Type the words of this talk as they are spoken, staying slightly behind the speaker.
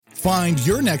Find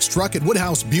your next truck at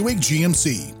Woodhouse Buick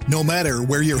GMC. No matter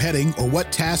where you're heading or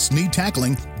what tasks need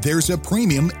tackling, there's a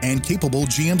premium and capable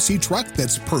GMC truck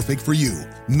that's perfect for you.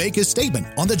 Make a statement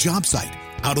on the job site,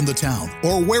 out on the town,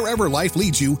 or wherever life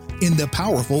leads you in the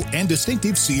powerful and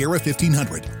distinctive Sierra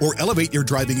 1500, or elevate your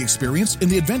driving experience in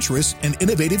the adventurous and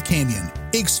innovative Canyon.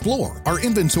 Explore our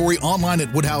inventory online at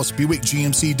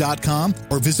WoodhouseBuickGMC.com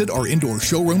or visit our indoor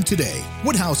showroom today.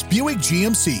 Woodhouse Buick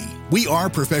GMC. We are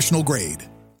professional grade.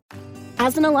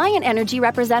 As an Alliant Energy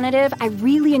representative, I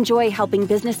really enjoy helping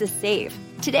businesses save.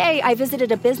 Today, I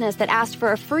visited a business that asked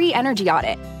for a free energy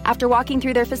audit. After walking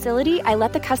through their facility, I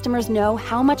let the customers know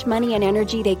how much money and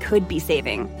energy they could be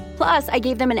saving. Plus, I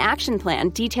gave them an action plan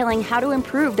detailing how to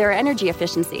improve their energy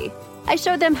efficiency. I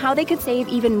showed them how they could save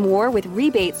even more with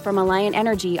rebates from Alliant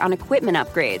Energy on equipment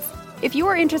upgrades. If you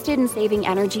are interested in saving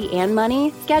energy and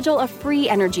money, schedule a free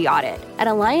energy audit at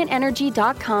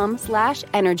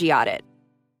alliantenergy.com/energy audit.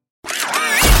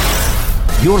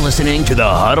 You're listening to the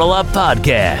Huddle Up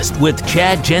Podcast with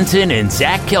Chad Jensen and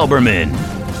Zach Kelberman.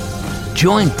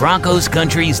 Join Broncos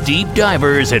Country's deep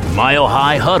divers at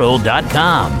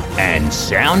milehighhuddle.com and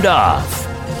sound off.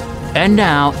 And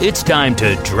now it's time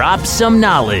to drop some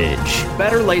knowledge.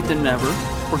 Better late than never.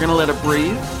 We're going to let it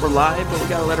breathe. We're live, but we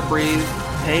got to let it breathe.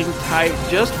 Hang tight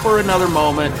just for another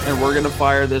moment, and we're going to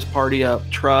fire this party up.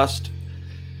 Trust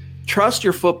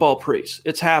your football priest.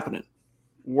 It's happening.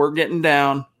 We're getting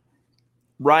down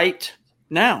right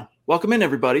now. Welcome in,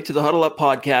 everybody, to the Huddle Up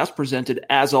Podcast, presented,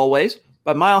 as always,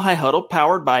 by Mile High Huddle,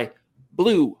 powered by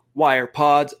Blue Wire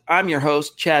Pods. I'm your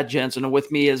host, Chad Jensen, and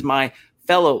with me is my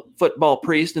fellow football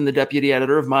priest and the deputy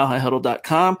editor of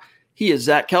milehighhuddle.com. He is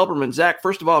Zach Kelberman. Zach,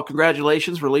 first of all,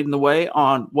 congratulations for leading the way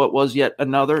on what was yet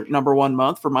another number one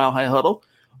month for Mile High Huddle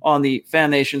on the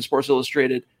Fan Nation Sports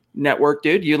Illustrated network.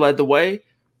 Dude, you led the way,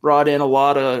 brought in a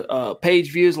lot of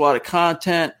page views, a lot of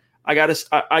content. I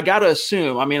gotta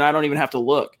assume, I mean, I don't even have to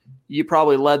look. You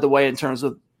probably led the way in terms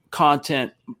of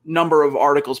content, number of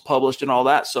articles published and all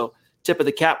that. So tip of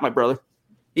the cap, my brother.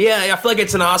 Yeah, I feel like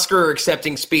it's an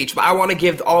Oscar-accepting speech, but I want to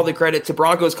give all the credit to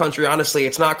Broncos Country, honestly.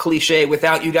 It's not cliche.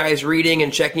 Without you guys reading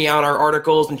and checking out our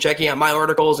articles and checking out my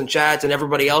articles and Chad's and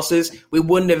everybody else's, we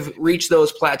wouldn't have reached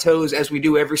those plateaus as we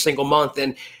do every single month.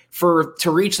 And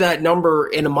to reach that number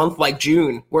in a month like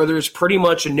June, where there's pretty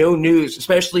much no news,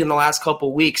 especially in the last couple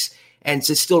of weeks, and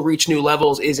to still reach new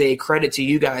levels is a credit to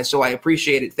you guys. So I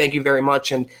appreciate it. Thank you very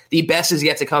much. And the best is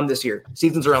yet to come this year.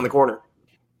 Season's around the corner.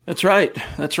 That's right.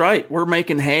 That's right. We're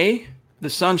making hay.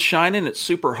 The sun's shining. It's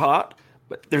super hot,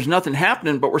 but there's nothing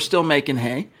happening, but we're still making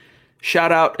hay.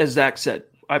 Shout out, as Zach said.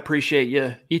 I appreciate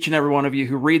you, each and every one of you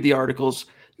who read the articles.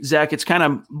 Zach, it's kind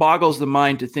of boggles the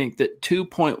mind to think that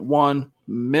 2.1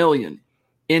 million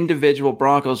individual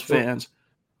Broncos fans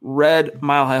read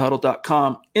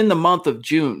milehighhuddle.com in the month of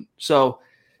June. So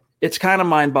it's kind of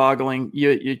mind-boggling.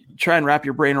 You try and wrap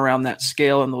your brain around that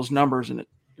scale and those numbers, and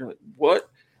you're like, what?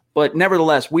 But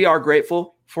nevertheless, we are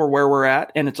grateful for where we're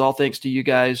at, and it's all thanks to you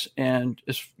guys. And,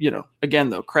 again,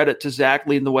 though, credit to Zach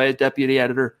leading the way as deputy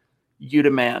editor, you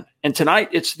the man. And tonight,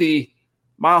 it's the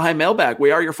Mile High Mailbag.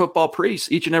 We are your football priests.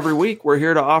 Each and every week, we're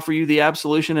here to offer you the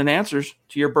absolution and answers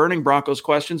to your burning Broncos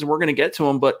questions, and we're going to get to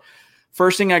them. But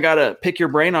first thing I got to pick your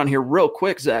brain on here real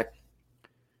quick, Zach.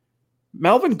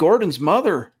 Melvin Gordon's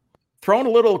mother throwing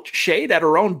a little shade at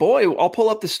her own boy. I'll pull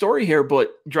up the story here,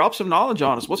 but drop some knowledge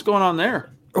on us. What's going on there?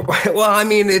 Well, I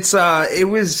mean, it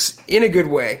was in a good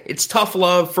way. It's tough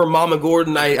love for Mama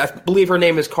Gordon. I believe her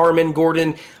name is Carmen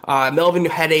Gordon. Melvin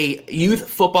had a youth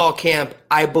football camp,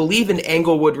 I believe, in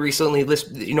Englewood recently,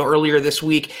 earlier this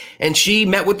week. And she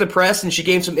met with the press and she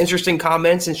gave some interesting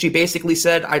comments. And she basically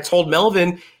said, I told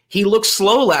Melvin he looked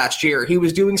slow last year. He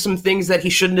was doing some things that he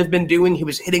shouldn't have been doing. He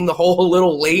was hitting the hole a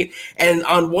little late. And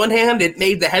on one hand, it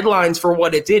made the headlines for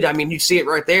what it did. I mean, you see it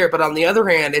right there. But on the other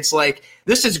hand, it's like,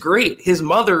 this is great. His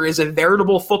mother is a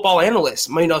veritable football analyst.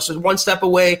 So one step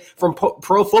away from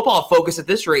pro football focus at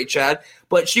this rate, Chad.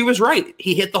 But she was right.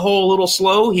 He hit the hole a little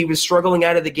slow. He was struggling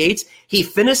out of the gates. He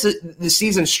finished the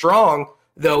season strong,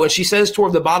 though. And she says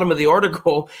toward the bottom of the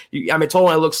article, I told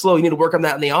him I look slow. You need to work on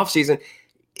that in the offseason.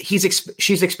 She's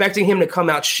expecting him to come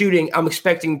out shooting. I'm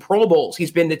expecting Pro Bowls.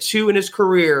 He's been to 2 in his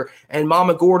career, and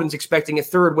Mama Gordon's expecting a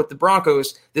 3rd with the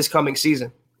Broncos this coming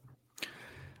season.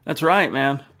 That's right,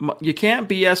 man. You can't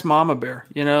BS Mama Bear.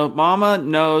 Mama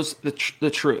knows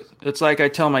the truth. It's like I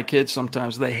tell my kids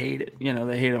sometimes, they hate it.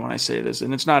 They hate it when I say this,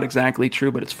 and it's not exactly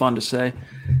true, but it's fun to say.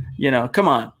 Come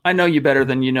on. I know you better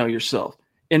than you know yourself.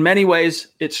 In many ways,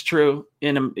 it's true.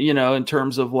 In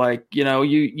terms of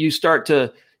you start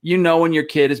to. When your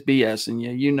kid is BSing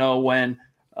you, when,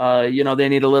 they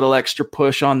need a little extra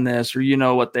push on this, or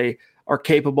what they are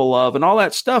capable of and all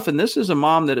that stuff. And this is a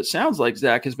mom that it sounds like,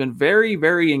 Zach, has been very,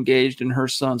 very engaged in her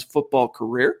son's football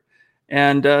career.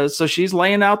 And so she's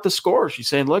laying out the score. She's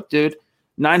saying, look, dude,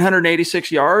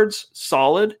 986 yards,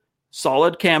 solid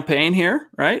campaign here,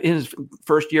 right? In his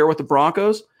first year with the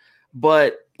Broncos.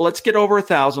 But let's get over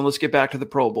 1,000. Let's get back to the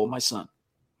Pro Bowl, my son.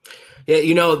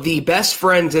 Yeah, the best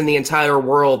friends in the entire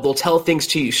world, they'll tell things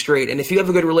to you straight. And if you have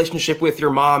a good relationship with your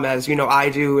mom, as I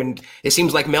do, and it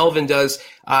seems like Melvin does,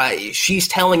 she's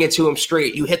telling it to him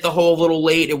straight. You hit the hole a little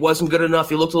late. It wasn't good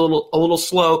enough. You looked a little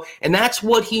slow. And that's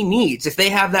what he needs. If they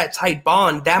have that tight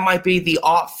bond, that might be the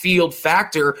off-field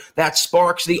factor that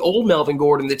sparks the old Melvin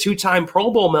Gordon, the two-time Pro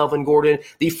Bowl Melvin Gordon,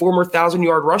 the former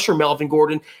 1,000-yard rusher Melvin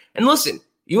Gordon. And listen,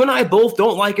 you and I both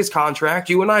don't like his contract.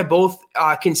 You and I both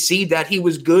concede that he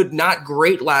was good, not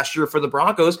great last year for the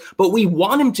Broncos, but we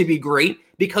want him to be great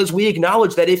because we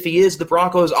acknowledge that if he is, the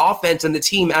Broncos offense and the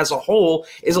team as a whole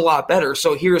is a lot better.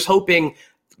 So here's hoping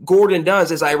Gordon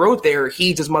does, as I wrote there,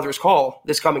 heeds his mother's call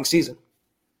this coming season.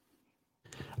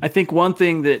 I think one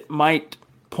thing that might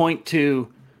point to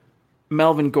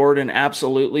Melvin Gordon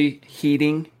absolutely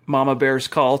heeding Mama Bear's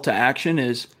call to action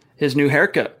is his new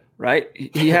haircut. Right,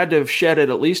 he had to have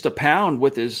shedded at least a pound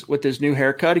with his new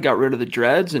haircut. He got rid of the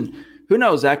dreads, and who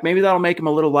knows, Zach? Maybe that'll make him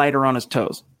a little lighter on his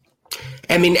toes.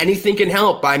 I mean, anything can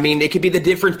help. I mean, it could be the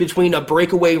difference between a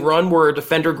breakaway run where a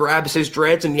defender grabs his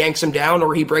dreads and yanks him down,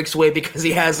 or he breaks away because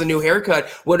he has a new haircut.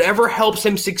 Whatever helps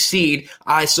him succeed,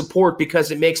 I support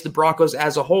because it makes the Broncos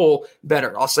as a whole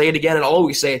better. I'll say it again, and I'll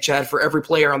always say it, Chad, for every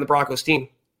player on the Broncos team.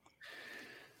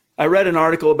 I read an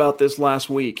article about this last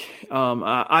week.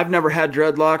 I've never had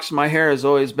dreadlocks. My hair has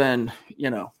always been,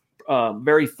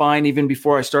 very fine. Even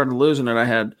before I started losing it, I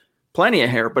had plenty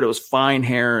of hair, but it was fine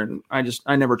hair, and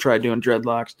I never tried doing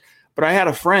dreadlocks. But I had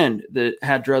a friend that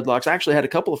had dreadlocks. I actually had a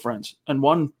couple of friends, and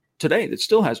one today that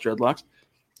still has dreadlocks.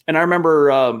 And I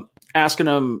remember asking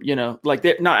them,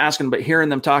 not asking them, but hearing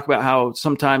them talk about how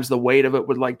sometimes the weight of it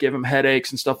would give them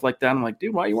headaches and stuff like that. I'm like,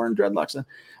 dude, why are you wearing dreadlocks then?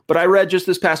 But I read just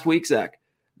this past week, Zach,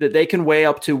 that they can weigh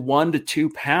up to 1 to 2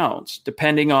 pounds,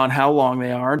 depending on how long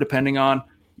they are, depending on,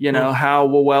 how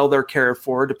well they're cared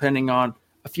for, depending on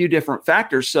a few different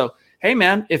factors. So, hey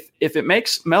man, if it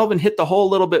makes Melvin hit the hole a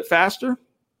little bit faster,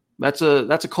 that's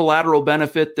a collateral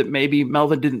benefit that maybe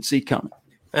Melvin didn't see coming.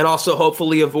 And also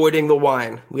hopefully avoiding the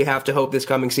wine. We have to hope this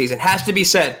coming season. Has to be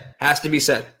said.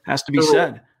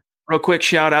 Real quick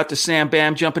shout out to Sam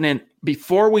Bam jumping in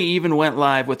before we even went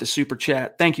live with the super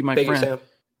chat. Thank you, my friend. Thank you, Sam.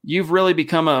 You've really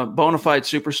become a bona fide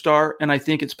superstar, and I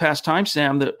think it's past time,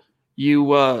 Sam, that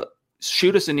you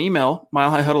shoot us an email,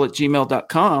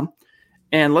 milehighhuddle@gmail.com,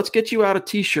 and let's get you out a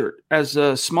T-shirt as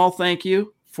a small thank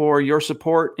you for your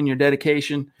support and your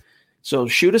dedication. So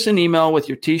shoot us an email with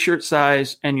your T-shirt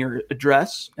size and your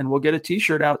address, and we'll get a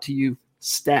T-shirt out to you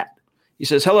stat. He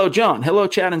says, hello, John. Hello,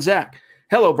 Chad and Zach.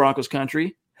 Hello, Broncos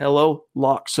country. Hello,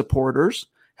 Lock supporters.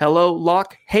 Hello,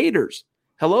 Lock haters.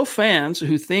 Hello, fans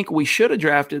who think we should have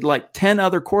drafted 10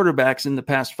 other quarterbacks in the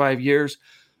past 5 years.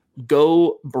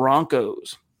 Go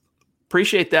Broncos.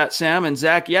 Appreciate that, Sam and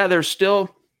Zach. Yeah, there's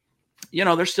still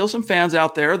some fans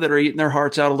out there that are eating their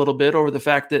hearts out a little bit over the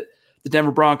fact that the Denver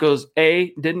Broncos,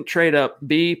 A, didn't trade up,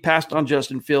 B, passed on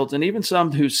Justin Fields, and even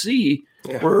some who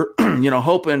were,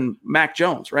 hoping Mac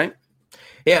Jones, right?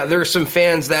 Yeah, there's some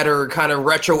fans that are kind of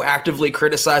retroactively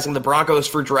criticizing the Broncos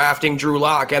for drafting Drew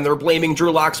Lock, and they're blaming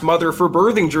Drew Lock's mother for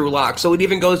birthing Drew Lock. So it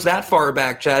even goes that far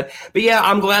back, Chad. But yeah,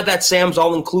 I'm glad that Sam's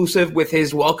all-inclusive with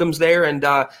his welcomes there, and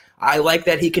I like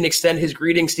that he can extend his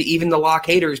greetings to even the Lock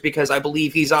haters because I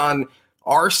believe he's on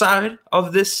our side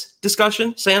of this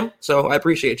discussion, Sam. So I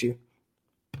appreciate you.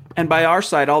 And by our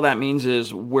side, all that means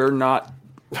is we're not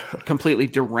completely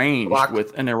deranged Lock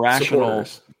with an irrational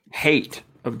hate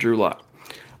of Drew Lock.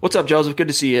 What's up, Joseph? Good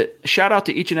to see you. Shout out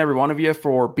to each and every one of you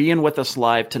for being with us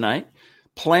live tonight.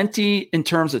 Plenty in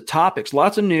terms of topics,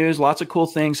 lots of news, lots of cool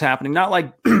things happening. Not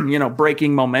like,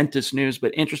 breaking momentous news,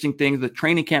 but interesting things. The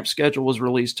training camp schedule was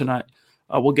released tonight.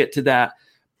 We'll get to that.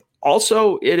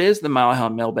 Also, it is the Mile High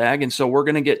Mailbag, and so we're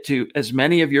going to get to as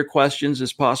many of your questions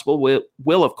as possible.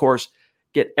 We'll, of course,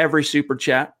 get every super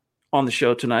chat on the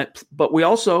show tonight. But we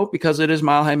also, because it is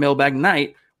Mile High Mailbag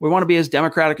night, we want to be as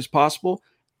democratic as possible.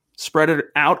 Spread it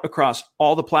out across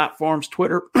all the platforms,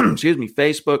 Twitter,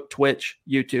 Facebook, Twitch,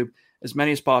 YouTube, as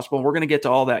many as possible. We're going to get to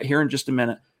all that here in just a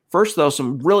minute. First, though,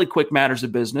 some really quick matters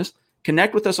of business.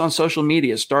 Connect with us on social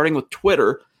media, starting with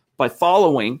Twitter by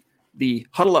following the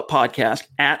Huddle Up Podcast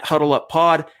at Huddle Up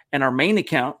Pod and our main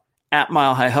account at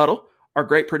Mile High Huddle. Our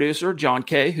great producer, John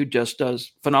Kay, who just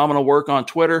does phenomenal work on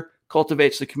Twitter,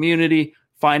 cultivates the community,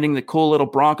 finding the cool little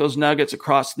Broncos nuggets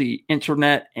across the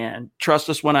internet. And trust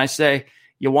us when I say,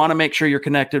 You want to make sure you're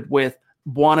connected with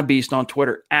Buonabeast on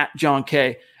Twitter at John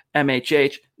K.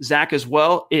 MHH. Zach as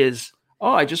well is,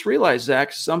 I just realized,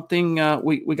 Zach, something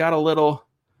we got a little,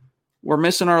 we're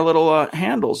missing our little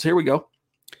handles. Here we go.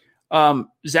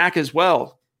 Zach as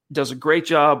well does a great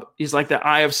job. He's like the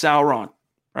eye of Sauron,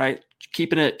 right?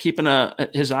 Keeping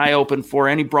his eye open for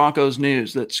any Broncos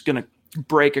news that's going to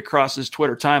break across his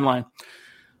Twitter timeline.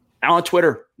 On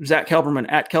Twitter, Zach Kelberman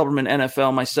at Kelberman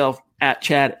NFL, myself at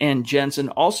Chad N. Jensen.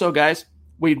 Also, guys,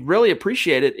 we'd really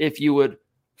appreciate it if you would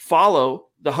follow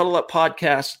the Huddle Up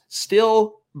Podcast,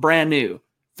 still brand new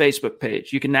Facebook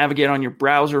page. You can navigate on your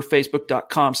browser,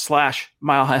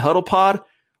 facebook.com/Mile High Huddle Pod,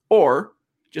 or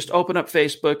just open up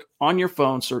Facebook on your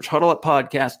phone, search Huddle Up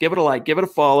Podcast, give it a like, give it a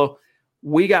follow.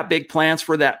 We got big plans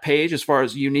for that page as far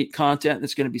as unique content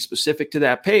that's going to be specific to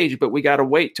that page, but we got to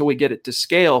wait till we get it to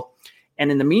scale.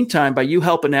 And in the meantime, by you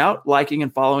helping out, liking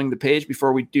and following the page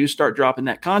before we do start dropping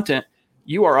that content,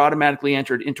 you are automatically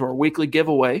entered into our weekly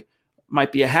giveaway.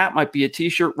 Might be a hat, might be a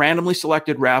t-shirt, randomly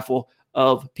selected raffle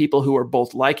of people who are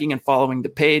both liking and following the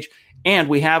page. And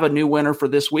we have a new winner for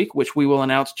this week, which we will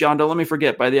announce. John, don't let me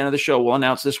forget, by the end of the show, we'll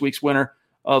announce this week's winner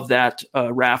of that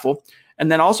raffle.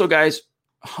 And then also, guys,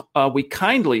 we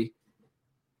kindly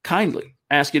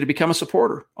ask you to become a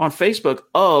supporter on Facebook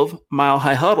of Mile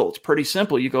High Huddle. It's pretty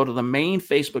simple. You go to the main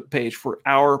Facebook page for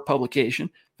our publication,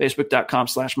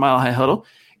 facebook.com/Mile High Huddle.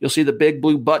 You'll see the big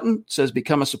blue button. It says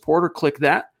become a supporter. Click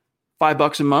that.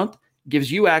 $5 a month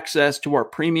gives you access to our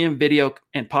premium video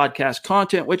and podcast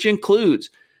content, which includes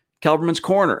Kelberman's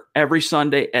Corner every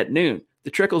Sunday at noon,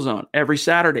 the Trickle Zone every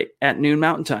Saturday at noon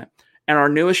Mountain Time, and our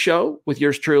newest show with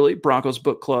yours truly, Broncos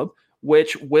Book Club,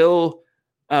 which will,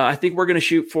 I think we're going to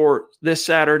shoot for this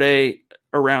Saturday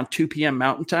around 2 p.m.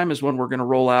 Mountain Time is when we're going to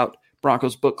roll out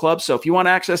Broncos Book Club. So if you want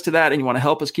access to that and you want to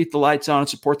help us keep the lights on and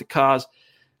support the cause,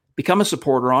 become a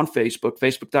supporter on Facebook,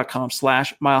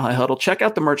 facebook.com/Mile High Huddle. Check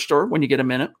out the merch store when you get a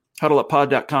minute,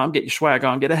 huddleuppod.com. Get your swag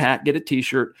on, get a hat, get a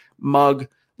t-shirt, mug,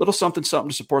 little something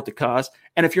to support the cause.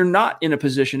 And if you're not in a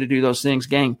position to do those things,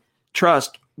 gang,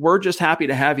 trust, we're just happy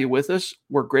to have you with us.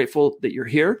 We're grateful that you're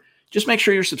here. Just make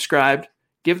sure you're subscribed.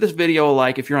 Give this video a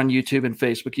like if you're on YouTube and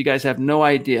Facebook. You guys have no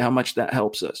idea how much that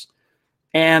helps us.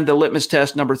 And the litmus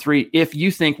test number 3, if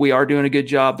you think we are doing a good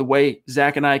job, the way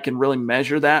Zach and I can really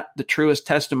measure that, the truest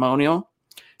testimonial,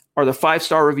 are the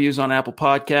 5-star reviews on Apple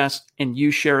Podcasts and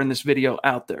you sharing this video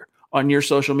out there on your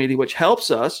social media, which helps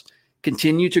us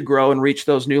continue to grow and reach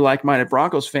those new like-minded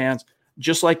Broncos fans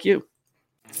just like you.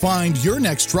 Find your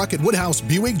next truck at Woodhouse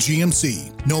Buick GMC.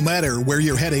 No matter where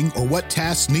you're heading or what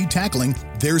tasks need tackling,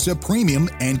 there's a premium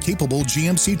and capable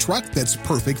GMC truck that's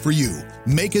perfect for you.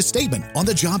 Make a statement on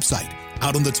the job site,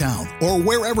 out on the town, or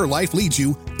wherever life leads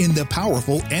you in the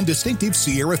powerful and distinctive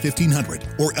Sierra 1500,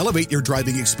 or elevate your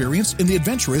driving experience in the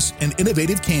adventurous and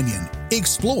innovative Canyon.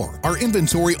 Explore our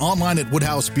inventory online at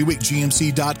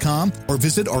WoodhouseBuickGMC.com or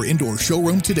visit our indoor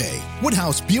showroom today.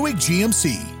 Woodhouse Buick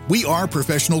GMC. We are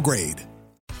professional grade.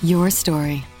 Your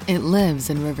story. It lives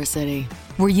in River City,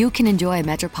 where you can enjoy a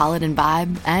metropolitan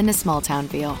vibe and a small town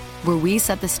feel, where we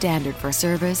set the standard for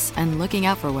service and looking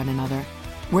out for one another,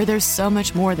 where there's so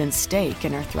much more than steak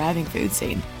in our thriving food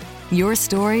scene. Your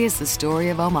story is the story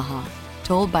of Omaha,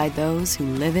 told by those who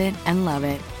live it and love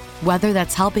it. Whether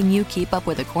that's helping you keep up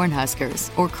with the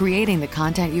Cornhuskers or creating the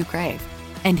content you crave.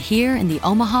 And here in the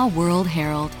Omaha World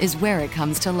Herald is where it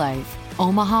comes to life.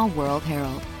 Omaha World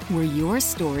Herald, where your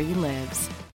story lives.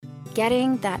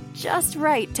 Getting that just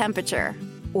right temperature,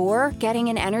 or getting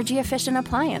an energy-efficient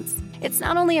appliance. It's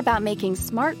not only about making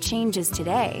smart changes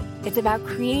today, it's about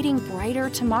creating brighter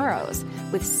tomorrows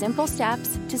with simple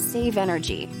steps to save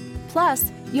energy.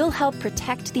 Plus, you'll help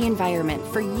protect the environment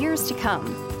for years to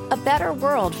come. A better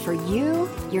world for you,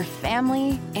 your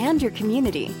family, and your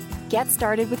community. Get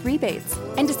started with rebates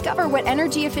and discover what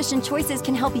energy-efficient choices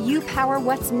can help you power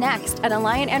what's next at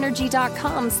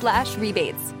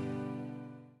AlliantEnergy.com/rebates.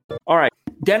 All right.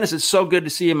 Dennis, it's so good to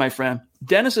see you, my friend.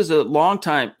 Dennis is a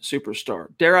longtime superstar.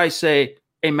 Dare I say,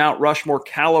 a Mount Rushmore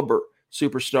caliber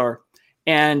superstar.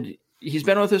 And he's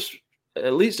been with us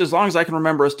at least as long as I can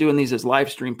remember us doing these as live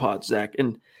stream pods, Zach.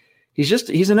 And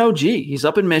he's an OG. He's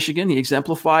up in Michigan. He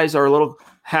exemplifies our little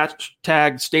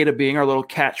hashtag state of being, our little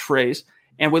catchphrase.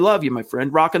 And we love you, my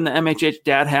friend. Rocking the MHH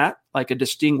dad hat like a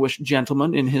distinguished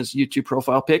gentleman in his YouTube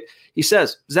profile pic. He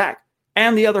says, Zach,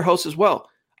 and the other hosts as well,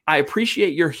 I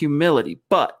appreciate your humility,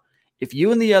 but if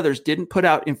you and the others didn't put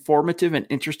out informative and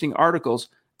interesting articles,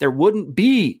 there wouldn't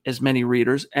be as many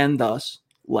readers and thus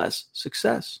less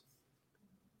success.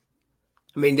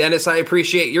 I mean, Dennis, I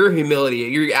appreciate your humility.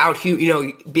 You're out,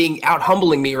 being out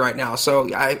humbling me right now. So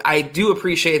I do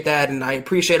appreciate that. And I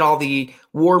appreciate all the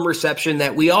warm reception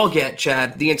that we all get,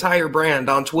 Chad, the entire brand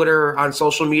on Twitter, on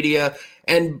social media.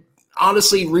 And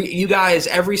honestly, you guys,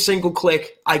 every single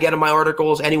click I get on my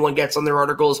articles, anyone gets on their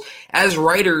articles, as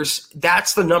writers,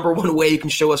 that's the number one way you can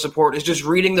show us support is just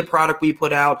reading the product we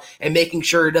put out and making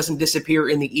sure it doesn't disappear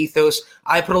in the ethos.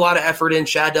 I put a lot of effort in,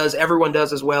 Chad does, everyone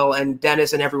does as well, and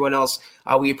Dennis and everyone else,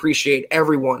 we appreciate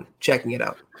everyone checking it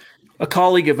out. A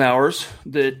colleague of ours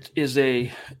that is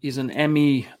an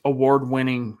Emmy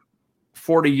award-winning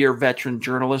 40-year veteran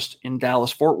journalist in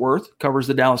Dallas-Fort Worth, covers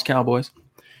the Dallas Cowboys.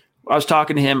 I was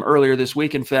talking to him earlier this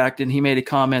week, in fact, and he made a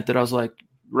comment that I was like,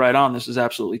 right on, this is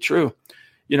absolutely true.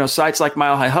 Sites like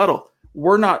Mile High Huddle,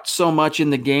 we're not so much in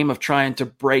the game of trying to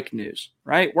break news,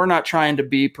 right? We're not trying to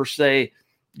be per se,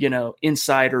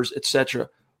 insiders, etc.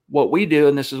 What we do,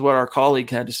 and this is what our colleague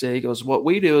had to say, he goes, what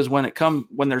we do is when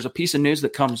there's a piece of news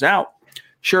that comes out,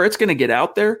 sure, it's going to get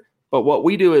out there, but what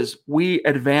we do is we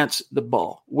advance the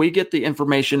ball. We get the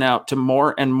information out to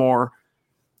more and more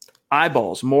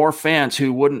eyeballs, more fans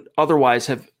who wouldn't otherwise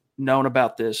have known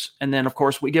about this. And then, of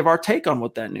course, we give our take on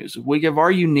what that news is. We give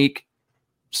our unique,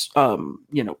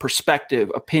 perspective,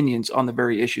 opinions on the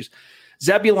very issues.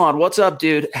 Zebulon, what's up,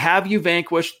 dude? Have you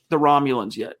vanquished the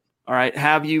Romulans yet? All right.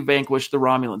 Have you vanquished the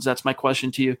Romulans? That's my question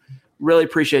to you. Really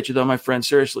appreciate you, though, my friend.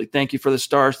 Seriously. Thank you for the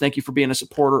stars. Thank you for being a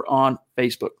supporter on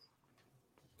Facebook.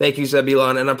 Thank you,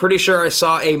 Zebulon. And I'm pretty sure I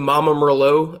saw a Mama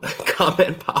Merlot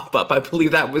comment pop up. I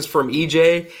believe that was from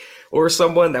EJ. Or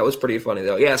someone. That was pretty funny,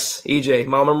 though. Yes, EJ,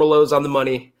 Mama Merlot's on the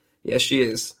money. Yes, she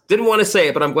is. Didn't want to say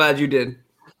it, but I'm glad you did.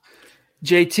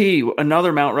 JT,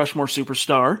 another Mount Rushmore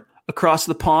superstar across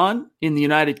the pond in the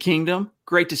United Kingdom.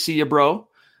 Great to see you, bro.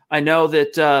 I know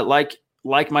that,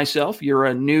 like myself, you're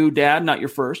a new dad, not your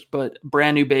first, but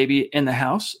brand new baby in the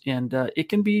house, and it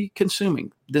can be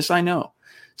consuming. This I know.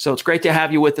 So it's great to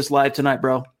have you with us live tonight,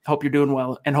 bro. Hope you're doing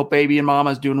well, and hope baby and mama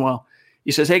is doing well.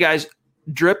 He says, hey, guys,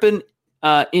 dripping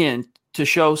in to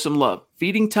show some love.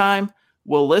 Feeding time.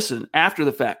 We'll listen after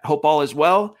the fact. Hope all is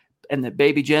well, and that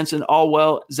baby Jensen all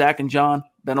well. Zach and John,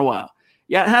 been a while.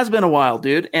 Yeah, it has been a while,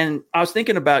 dude. And I was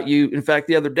thinking about you, in fact,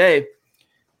 the other day,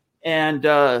 and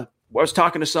I was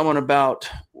talking to someone about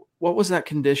what was that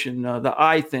condition, the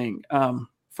eye thing.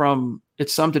 From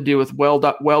it's something to do with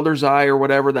welder's eye or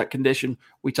whatever that condition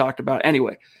we talked about.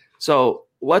 Anyway, so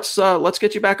let's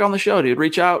get you back on the show, dude.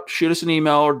 Reach out, shoot us an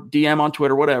email or DM on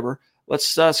Twitter, whatever. Let's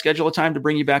schedule a time to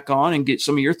bring you back on and get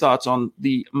some of your thoughts on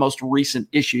the most recent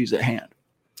issues at hand.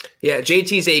 Yeah,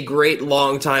 JT's a great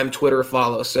long-time Twitter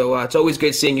follow, so it's always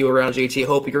good seeing you around, JT.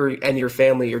 Hope you and your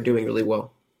family are doing really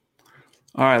well.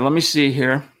 All right, let me see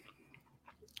here.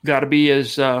 Got to be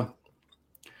as dude,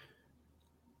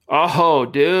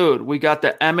 we got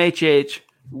the MHH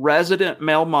resident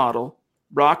male model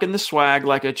rocking the swag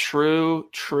like a true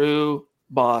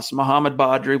boss, Muhammad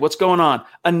Badri. What's going on?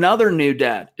 Another new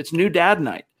dad. It's new dad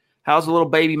night. How's the little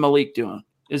baby Malik doing?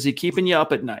 Is he keeping you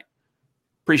up at night?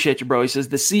 Appreciate you, bro. He says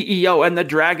the CEO and the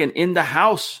dragon in the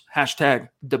house. Hashtag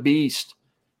the beast.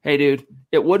 Hey, dude,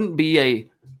 it wouldn't be a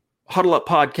Huddle Up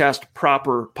podcast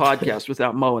proper podcast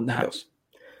without Mo in the house.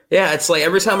 Yeah, it's like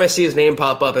every time I see his name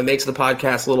pop up, it makes the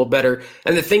podcast a little better.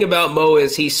 And the thing about Mo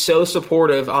is he's so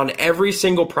supportive on every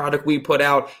single product we put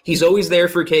out. He's always there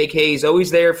for KK. He's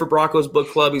always there for Broncos Book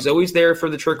Club. He's always there for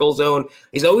the Trickle Zone.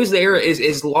 He's always there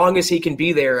as long as he can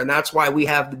be there. And that's why we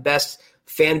have the best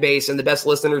fan base and the best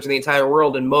listeners in the entire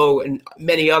world. And Mo and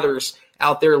many others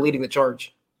out there leading the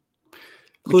charge.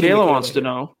 Michaela wants to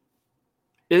know,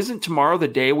 isn't tomorrow the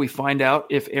day we find out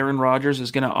if Aaron Rodgers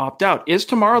is going to opt out? Is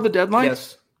tomorrow the deadline?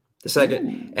 Yes. The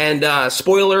second. And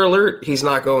spoiler alert, he's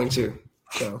not going to.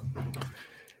 So,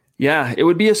 yeah, it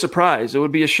would be a surprise. It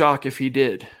would be a shock if he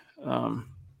did.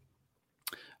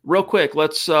 Real quick,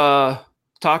 let's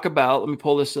talk about, let me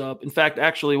pull this up. In fact,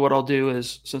 actually what I'll do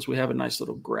is, since we have a nice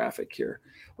little graphic here,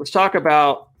 let's talk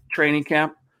about training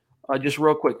camp. Just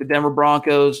real quick, the Denver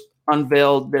Broncos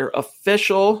unveiled their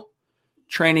official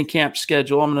training camp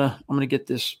schedule. I'm gonna get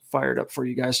this fired up for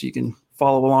you guys so you can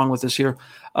follow along with us here.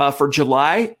 For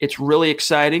July, it's really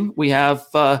exciting. We have,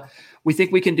 we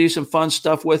think we can do some fun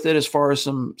stuff with it as far as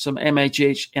some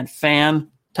MHH and fan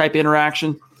type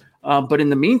interaction. But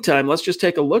in the meantime, let's just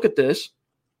take a look at this.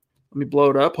 Let me blow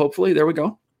it up. Hopefully, there we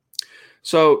go.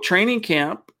 So training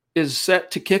camp is set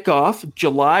to kick off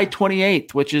July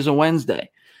 28th, which is a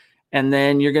Wednesday. And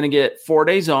then you're going to get 4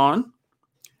 days on.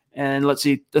 And let's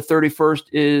see, the 31st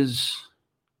is,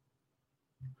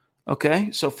 okay,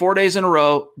 so 4 days in a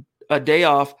row, a day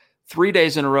off, 3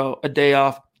 days in a row, a day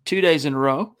off, 2 days in a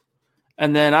row.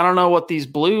 And then I don't know what these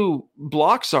blue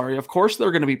blocks are. Of course,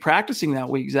 they're going to be practicing that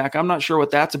week, Zach. I'm not sure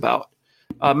what that's about.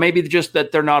 Maybe just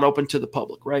that they're not open to the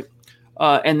public, right?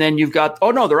 And then you've got, oh,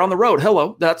 no, they're on the road.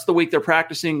 Hello. That's the week they're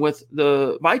practicing with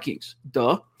the Vikings.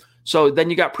 Duh. So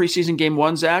then you got preseason game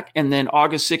 1, Zach. And then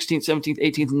August 16th, 17th,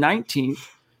 18th, 19th,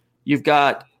 you've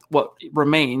got what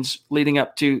remains leading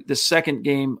up to the second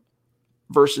game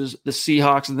versus the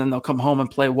Seahawks. And then they'll come home and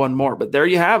play one more. But there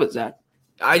you have it, Zach.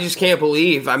 I just can't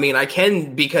believe. I mean, I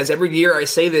can, because every year I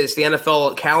say this, the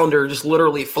NFL calendar just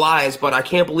literally flies, but I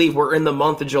can't believe we're in the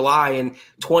month of July, and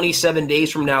 27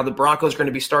 days from now, the Broncos are going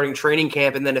to be starting training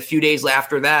camp, and then a few days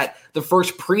after that, the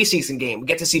first preseason game. We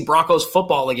get to see Broncos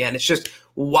football again. It's just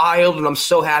wild, and I'm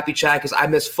so happy, Chad, because I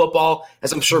miss football,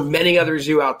 as I'm sure many others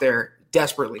do out there,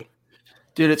 desperately.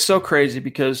 Dude, it's so crazy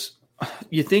because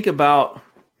you think about,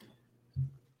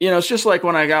 it's just like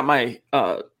when I got my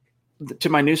to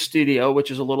my new studio, which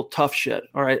is a little tough shed.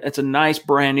 All right. It's a nice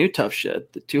brand new tough shed,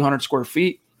 200 square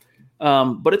feet.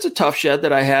 But it's a tough shed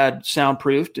that I had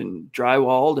soundproofed and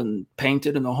drywalled and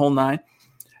painted and the whole nine.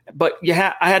 But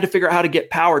I had to figure out how to get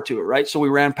power to it. Right. So we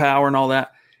ran power and all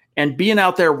that, and being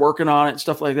out there working on it and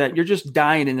stuff like that, you're just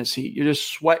dying in this heat. You're just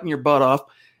sweating your butt off.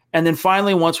 And then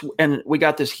finally and we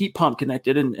got this heat pump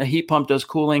connected, and a heat pump does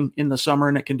cooling in the summer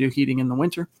and it can do heating in the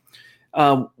winter.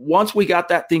 Once we got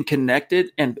that thing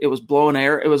connected and it was blowing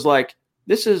air, it was like,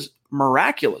 this is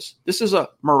miraculous. This is a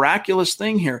miraculous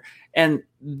thing here. And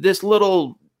this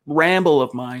little ramble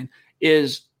of mine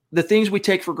is the things we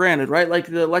take for granted, right? Like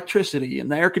the electricity and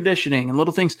the air conditioning and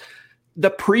little things.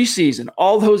 The preseason,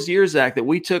 all those years, Zach, that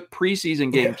we took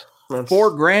preseason games for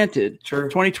granted. Sure.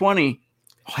 2020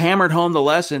 hammered home the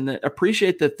lesson that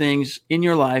appreciate the things in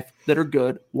your life that are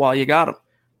good while you got them.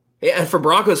 Yeah, and for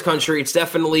Broncos country, it's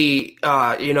definitely,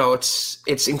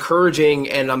 it's encouraging,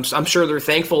 and I'm sure they're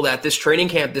thankful that this training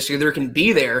camp this year they can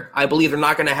be there. I believe they're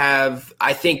not going to have.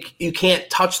 I think you can't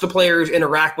touch the players,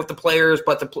 interact with the players,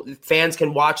 but the fans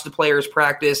can watch the players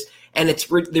practice. And it's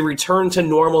the return to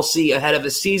normalcy ahead of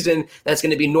a season that's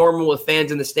going to be normal with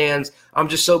fans in the stands. I'm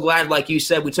just so glad, like you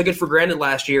said, we took it for granted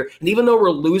last year. And even though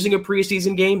we're losing a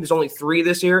preseason game, there's only 3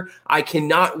 this year, I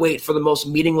cannot wait for the most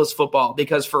meaningless football,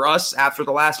 because for us, after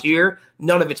the last year,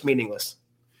 none of it's meaningless.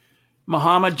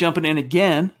 Muhammad jumping in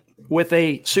again with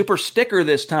a super sticker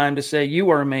this time to say,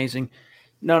 you are amazing.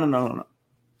 No.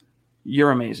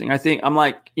 You're amazing. I think I'm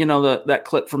like, that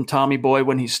clip from Tommy Boy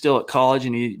when he's still at college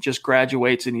and he just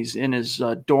graduates and he's in his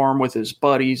dorm with his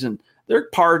buddies and they're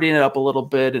partying it up a little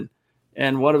bit.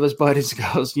 And one of his buddies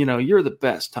goes, you're the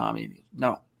best, Tommy.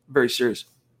 No, very serious.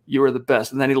 You are the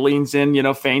best. And then he leans in,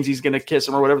 feigns he's going to kiss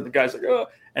him or whatever. The guy's like, oh,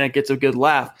 and it gets a good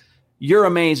laugh. You're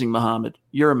amazing, Muhammad.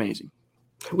 You're amazing.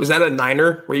 Was that a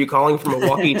Niner? Were you calling from a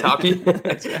walkie-talkie?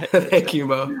 Thank you,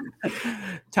 Mo.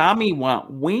 Tommy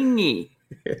want wingy.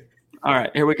 All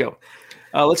right, here we go.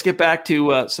 Let's get back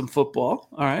to some football.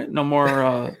 All right, no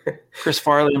more Chris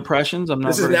Farley impressions.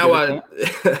 This is now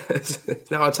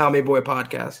a Tommy Boy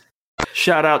podcast.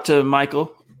 Shout out to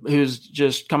Michael, who's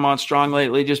just come on strong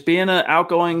lately, just being an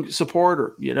outgoing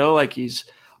supporter. Like he's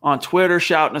on Twitter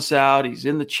shouting us out. He's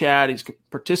in the chat. He's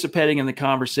participating in the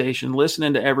conversation,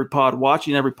 listening to every pod,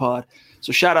 watching every pod.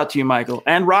 So shout out to you, Michael,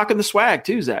 and rocking the swag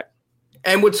too, Zach.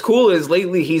 And what's cool is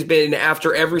lately he's been,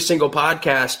 after every single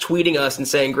podcast, tweeting us and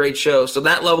saying great show. So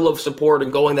that level of support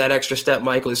and going that extra step,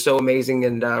 Michael, is so amazing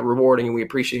and rewarding, and we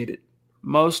appreciate it.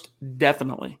 Most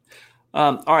definitely.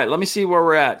 All right, let me see where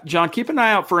we're at. John, keep an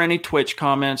eye out for any Twitch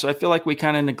comments. I feel like we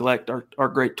kind of neglect our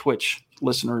great Twitch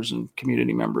listeners and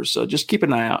community members. So just keep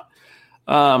an eye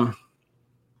out.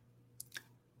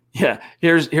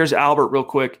 Here's Albert real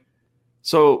quick.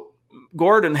 So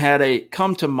Gordon had a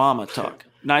come to mama talk.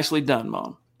 Nicely done,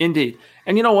 Mom. Indeed.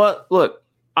 And you know what? Look,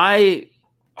 I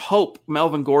hope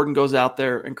Melvin Gordon goes out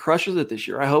there and crushes it this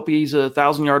year. I hope he's a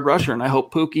 1,000-yard rusher, and I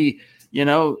hope Pookie,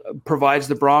 provides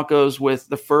the Broncos with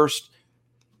the first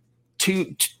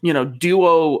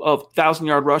duo of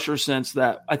 1,000-yard rushers since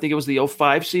that. I think it was the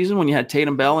 2005 season when you had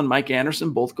Tatum Bell and Mike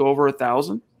Anderson both go over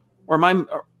 1,000.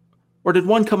 Or did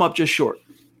one come up just short?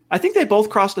 I think they both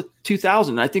crossed the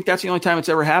 2,000. I think that's the only time it's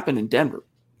ever happened in Denver.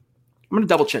 I'm going to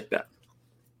double check that.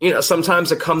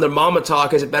 Sometimes a come to mama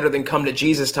talk is better than come to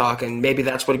Jesus talk, and maybe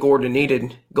that's what Gordon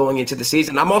needed going into the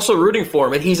season. I'm also rooting for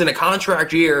him, and he's in a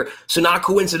contract year, so not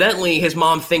coincidentally, his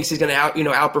mom thinks he's going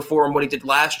to outperform what he did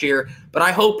last year. But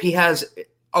I hope he has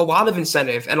a lot of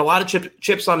incentive and a lot of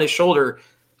chips on his shoulder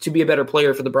to be a better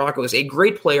player for the Broncos, a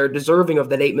great player deserving of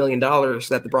that $8 million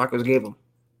that the Broncos gave him.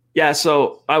 Yeah,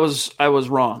 so I was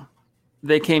wrong.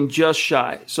 They came just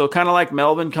shy. So kind of like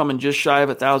Melvin coming just shy of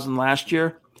 1,000 last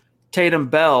year. Tatum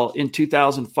Bell in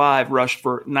 2005 rushed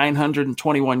for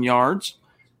 921 yards,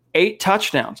 8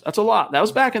 touchdowns. That's a lot. That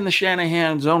was back in the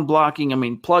Shanahan zone blocking. I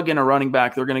mean, plug in a running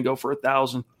back, they're going to go for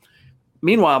 1,000.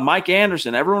 Meanwhile, Mike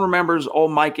Anderson, everyone remembers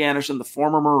old Mike Anderson, the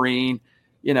former Marine,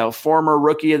 former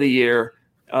Rookie of the Year.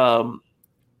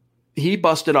 He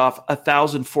busted off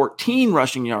 1,014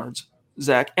 rushing yards,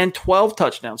 Zach, and 12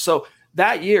 touchdowns. So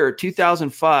that year,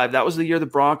 2005, that was the year the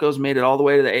Broncos made it all the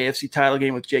way to the AFC title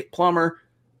game with Jake Plummer,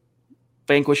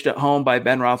 vanquished at home by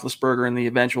Ben Roethlisberger and the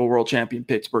eventual world champion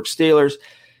Pittsburgh Steelers.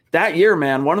 That year,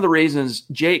 man, one of the reasons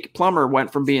Jake Plummer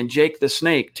went from being Jake the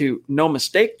Snake to no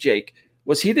mistake Jake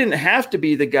was he didn't have to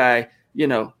be the guy,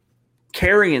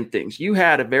 carrying things. You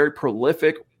had a very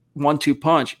prolific 1-2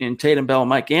 punch in Tatum Bell and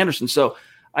Mike Anderson. So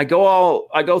I go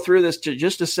through this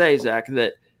just to say, Zach,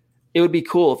 that it would be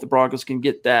cool if the Broncos can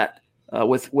get that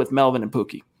with Melvin and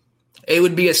Pookie. It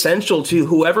would be essential to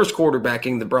whoever's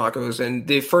quarterbacking the Broncos. And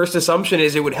the first assumption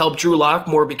is it would help Drew Lock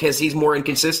more because he's more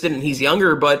inconsistent and he's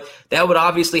younger, but that would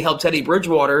obviously help Teddy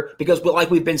Bridgewater because,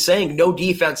 like we've been saying, no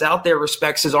defense out there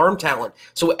respects his arm talent.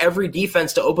 So every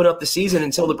defense to open up the season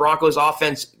until the Broncos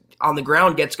offense on the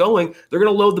ground gets going, they're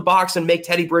going to load the box and make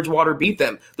Teddy Bridgewater beat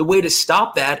them. The way to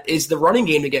stop that is the running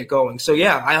game to get going. So,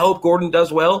 yeah, I hope Gordon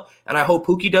does well, and I hope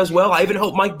Pookie does well. I even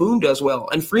hope Mike Boone does well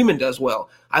and Freeman does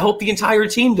well. I hope the entire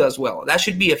team does well. That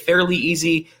should be a fairly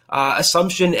easy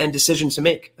assumption and decision to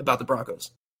make about the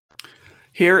Broncos.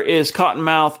 Here is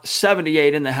Cottonmouth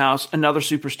 78 in the house, another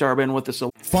superstar been with us.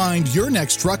 Find your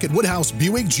next truck at Woodhouse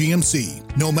Buick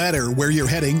GMC. No matter where you're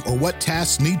heading or what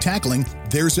tasks need tackling,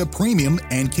 there's a premium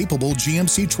and capable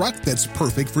GMC truck that's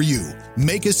perfect for you.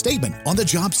 Make a statement on the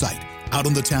job site, out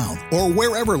on the town, or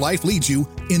wherever life leads you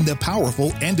in the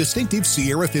powerful and distinctive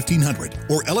Sierra 1500,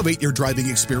 or elevate your driving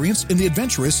experience in the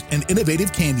adventurous and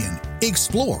innovative Canyon.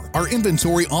 Explore our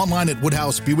inventory online at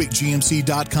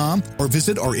WoodhouseBuickGMC.com or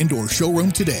visit our indoor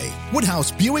showroom today.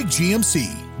 Woodhouse Buick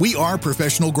GMC. We are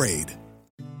professional grade.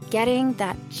 Getting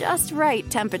that just right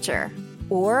temperature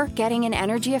or getting an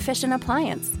energy-efficient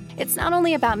appliance. It's not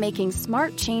only about making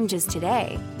smart changes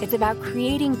today, it's about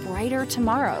creating brighter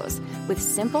tomorrows with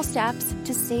simple steps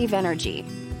to save energy.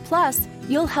 Plus,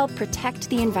 you'll help protect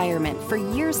the environment for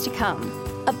years to come.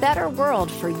 A better world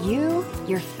for you,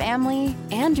 your family,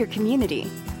 and your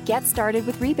community. Get started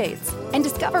with rebates and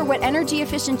discover what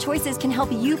energy-efficient choices can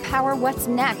help you power what's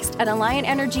next at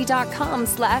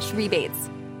AlliantEnergy.com/rebates.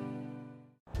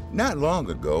 Not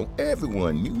long ago,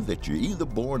 everyone knew that you're either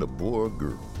born a boy or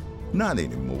girl. Not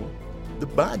anymore. The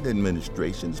Biden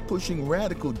administration is pushing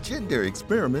radical gender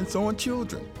experiments on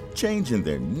children, changing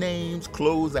their names,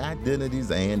 clothes,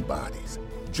 identities, and bodies.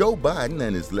 Joe Biden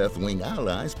and his left-wing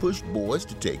allies push boys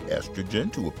to take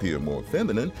estrogen to appear more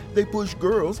feminine. They push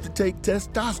girls to take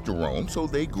testosterone so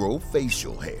they grow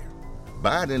facial hair.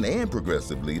 Biden and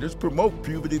progressive leaders promote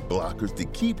puberty blockers to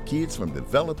keep kids from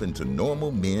developing to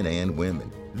normal men and women.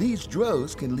 These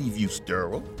drugs can leave you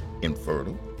sterile,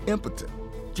 infertile, impotent.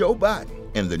 Joe Biden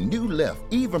and the new left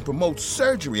even promotes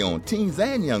surgery on teens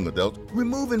and young adults,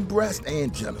 removing breasts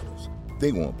and genitals.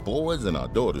 They want boys in our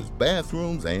daughters'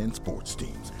 bathrooms and sports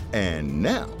teams. And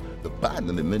now, the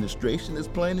Biden administration is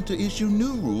planning to issue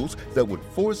new rules that would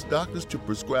force doctors to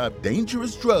prescribe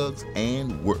dangerous drugs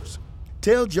and worse.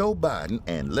 Tell Joe Biden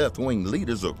and left-wing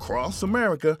leaders across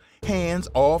America, hands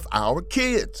off our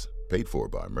kids. Paid for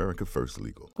by America First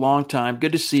Legal. Long time.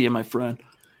 Good to see you, my friend.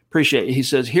 Appreciate it. He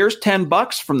says, here's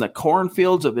 $10 from the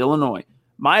cornfields of Illinois.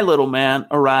 My little man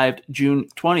arrived June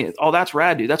 20th. Oh, that's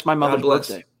rad, dude. That's my mother's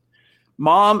birthday.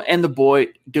 Mom and the boy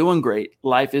doing great.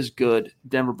 Life is good.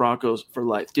 Denver Broncos for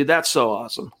life. Dude, that's so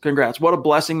awesome. Congrats. What a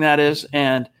blessing that is.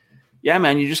 And yeah,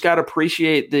 man, you just got to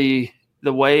appreciate the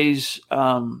ways.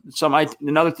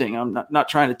 Another thing, I'm not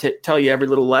trying to tell you every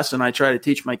little lesson I try to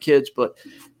teach my kids, but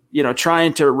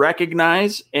trying to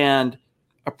recognize and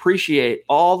appreciate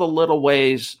all the little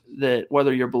ways that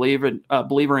whether you're a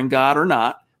believer in God or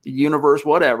not, the universe,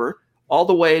 whatever, all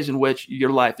the ways in which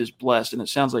your life is blessed. And it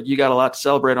sounds like you got a lot to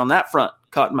celebrate on that front,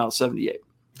 Cottonmouth 78.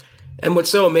 And what's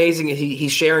so amazing is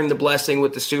he's sharing the blessing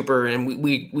with the super, and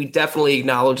we definitely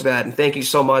acknowledge that. And thank you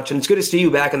so much. And it's good to see you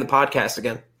back in the podcast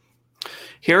again.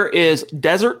 Here is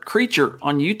Desert Creature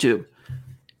on YouTube.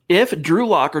 If Drew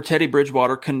Lock or Teddy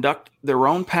Bridgewater conduct their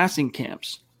own passing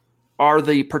camps, are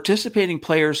the participating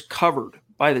players covered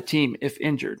by the team if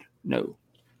injured? No.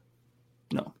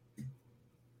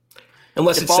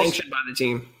 Unless it's sanctioned by the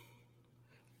team.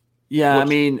 Yeah, I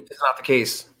mean, it's not the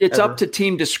case. It's up to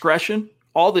team discretion.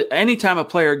 Anytime a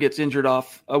player gets injured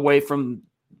away from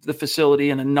the facility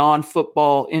in a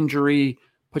non-football injury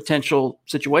potential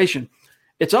situation,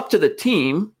 it's up to the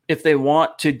team if they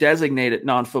want to designate it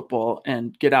non-football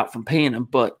and get out from paying them.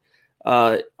 But,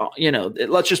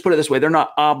 let's just put it this way. They're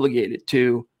not obligated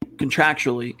to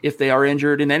contractually, if they are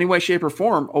injured in any way, shape, or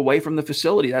form, away from the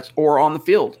facility or on the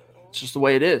field. It's just the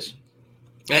way it is.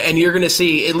 And you're going to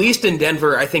see, at least in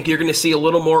Denver, I think you're going to see a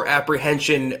little more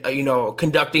apprehension,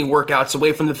 conducting workouts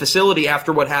away from the facility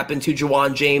after what happened to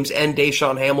Juwan James and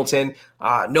Deshaun Hamilton.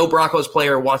 No Broncos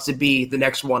player wants to be the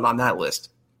next one on that list.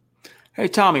 Hey,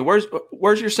 Tommy,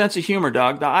 where's your sense of humor,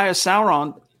 dog? The Eye of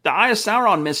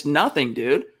Sauron missed nothing,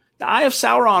 dude. The Eye of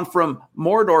Sauron from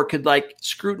Mordor could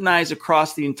scrutinize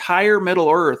across the entire Middle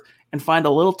Earth and find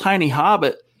a little tiny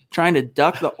hobbit trying to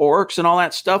duck the orcs and all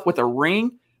that stuff with a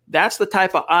ring. That's the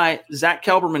type of eye Zach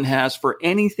Kelberman has for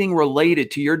anything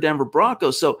related to your Denver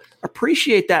Broncos. So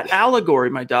appreciate that allegory,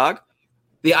 my dog.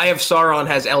 The Eye of Sauron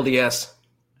has LDS.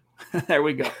 There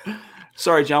we go.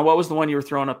 Sorry, John. What was the one you were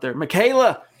throwing up there?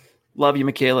 Michaela. Love you,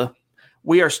 Michaela.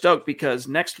 We are stoked because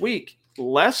next week,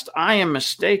 lest I am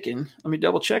mistaken, let me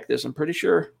double check this. I'm pretty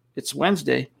sure it's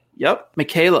Wednesday. Yep.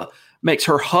 Michaela makes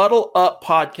her Huddle Up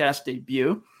podcast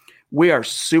debut. We are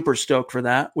super stoked for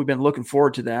that. We've been looking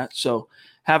forward to that. So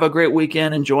have a great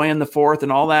weekend, enjoying the 4th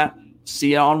and all that.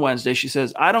 See you on Wednesday. She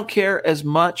says, I don't care as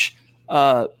much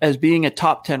as being a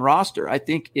top 10 roster. I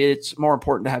think it's more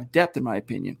important to have depth, in my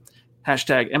opinion.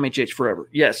 Hashtag MHH forever.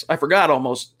 Yes, I forgot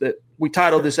almost that we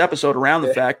titled this episode around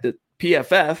the fact that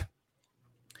PFF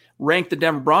ranked the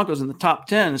Denver Broncos in the top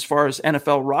 10 as far as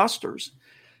NFL rosters.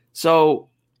 So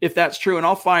if that's true, and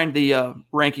I'll find the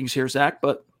rankings here, Zach,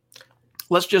 but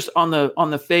let's just on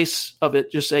the face of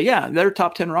it, just say, yeah, they're a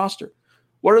top 10 roster.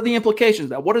 What are the implications of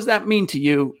that? What does that mean to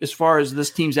you as far as this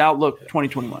team's outlook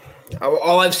 2021?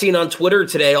 All I've seen on Twitter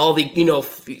today, all the,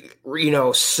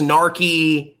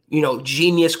 snarky,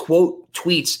 genius quote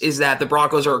tweets is that the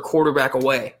Broncos are a quarterback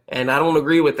away. And I don't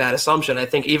agree with that assumption. I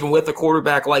think even with a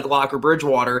quarterback like Locke or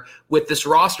Bridgewater, with this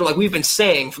roster, like we've been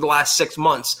saying for the last 6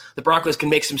 months, the Broncos can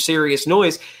make some serious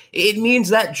noise. It means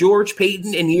that George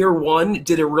Paton in year one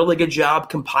did a really good job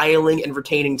compiling and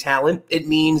retaining talent. It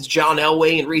means John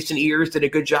Elway in recent years did a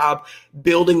good job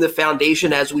building the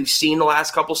foundation as we've seen the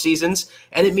last couple seasons.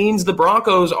 And it means the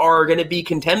Broncos are going to be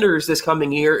contenders this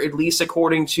coming year, at least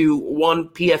according to one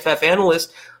PFF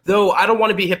analyst. Though I don't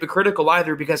want to be hypocritical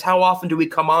either, because how often do we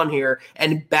come on here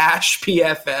and bash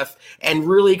PFF and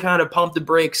really kind of pump the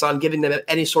brakes on giving them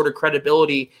any sort of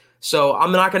credibility? So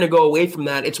I'm not going to go away from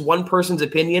that. It's one person's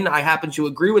opinion. I happen to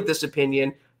agree with this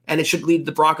opinion, and it should lead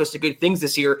the Broncos to good things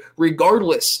this year,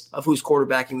 regardless of who's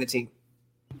quarterbacking the team.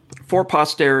 For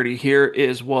posterity, here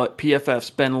is what PFF's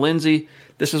Ben Lindsay,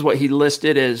 this is what he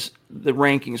listed as the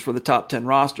rankings for the top 10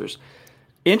 rosters.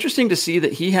 Interesting to see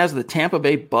that he has the Tampa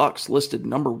Bay Bucks listed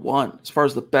number 1 as far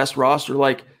as the best roster.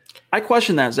 I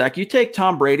question that, Zach. You take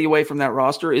Tom Brady away from that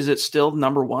roster, is it still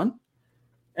number 1?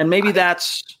 And maybe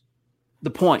that's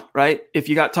the point, right? If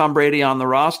you got Tom Brady on the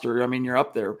roster, you're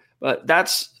up there. But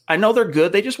I know they're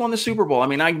good. They just won the Super Bowl.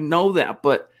 I know that,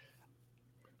 but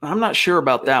I'm not sure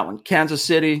about that one. Kansas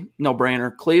City, no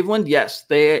brainer. Cleveland, yes,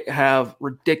 they have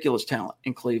ridiculous talent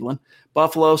in Cleveland.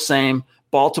 Buffalo, same.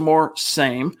 Baltimore,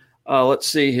 same. Let's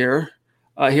see here.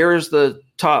 Here's the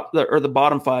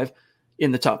bottom 5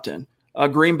 in the top 10.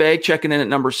 Green Bay checking in at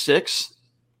number 6.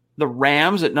 The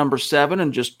Rams at number 7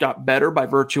 and just got better by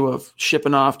virtue of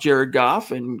shipping off Jared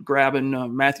Goff and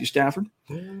grabbing Matthew Stafford.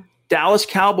 Yeah. Dallas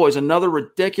Cowboys, another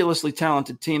ridiculously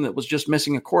talented team that was just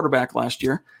missing a quarterback last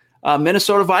year.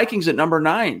 Minnesota Vikings at number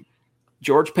 9.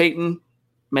 George Paton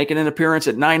making an appearance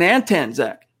at 9 and 10,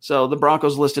 Zach. So the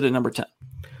Broncos listed at number 10.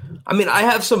 I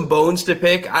have some bones to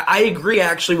pick. I agree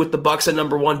actually with the Bucs at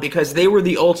number 1 because they were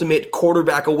the ultimate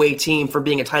quarterback away team for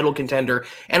being a title contender.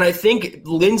 And I think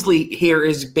Lindsley here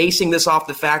is basing this off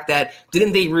the fact that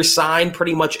didn't they resign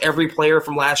pretty much every player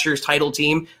from last year's title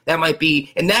team? That might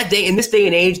be in this day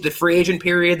and age, the free agent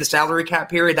period, the salary cap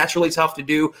period, that's really tough to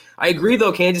do. I agree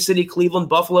though, Kansas City, Cleveland,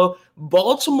 Buffalo,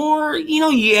 Baltimore,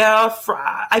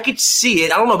 I could see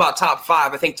it. I don't know about top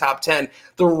 5. I think top 10.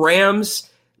 The Rams,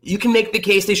 you can make the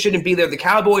case they shouldn't be there. The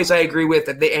Cowboys, I agree with.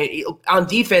 On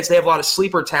defense, they have a lot of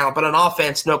sleeper talent, but on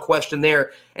offense, no question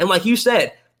there. And like you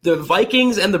said, the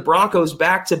Vikings and the Broncos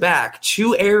back-to-back,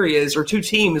 2 areas or 2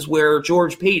 teams where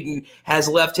George Paton has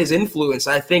left his influence.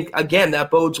 I think, again, that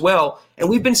bodes well. And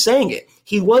we've been saying it.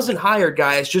 He wasn't hired,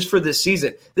 guys, just for this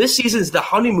season. This season's the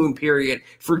honeymoon period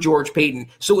for George Paton.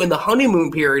 So in the honeymoon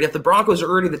period, if the Broncos are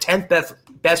already the 10th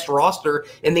best roster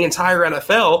in the entire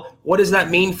NFL, what does that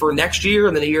mean for next year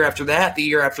and then the year after that, the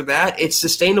year after that? It's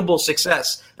sustainable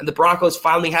success. And the Broncos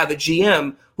finally have a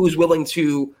GM who's willing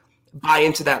to buy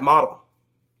into that model.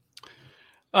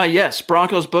 Yes,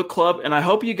 Broncos Book Club. And I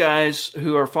hope you guys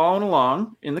who are following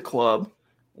along in the club,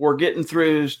 we're getting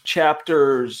through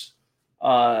chapters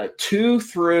 2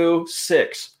 through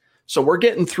 6. So we're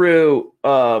getting through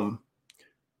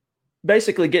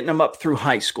basically getting them up through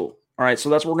high school. All right, so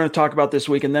that's what we're going to talk about this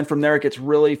week. And then from there, it gets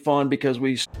really fun because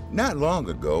Not long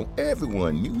ago,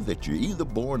 everyone knew that you're either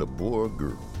born a boy or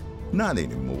girl. Not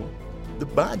anymore. The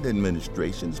Biden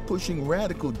administration is pushing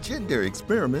radical gender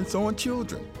experiments on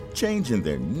children, changing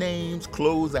their names,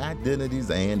 clothes,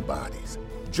 identities, and bodies.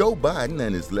 Joe Biden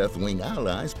and his left-wing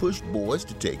allies push boys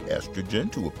to take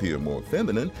estrogen to appear more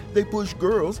feminine. They push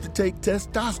girls to take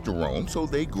testosterone so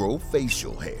they grow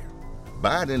facial hair.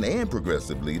 Biden and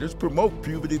progressive leaders promote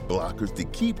puberty blockers to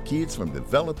keep kids from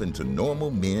developing to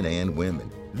normal men and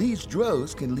women. These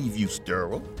drugs can leave you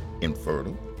sterile,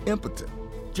 infertile, impotent.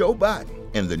 Joe Biden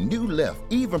and the new left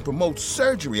even promotes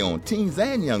surgery on teens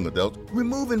and young adults,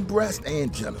 removing breasts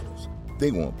and genitals.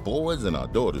 They want boys in our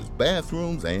daughters'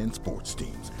 bathrooms and sports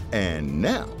teams. And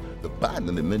now, the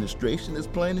Biden administration is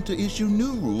planning to issue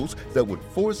new rules that would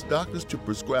force doctors to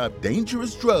prescribe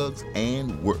dangerous drugs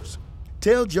and worse.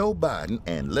 Tell Joe Biden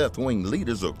and left-wing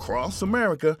leaders across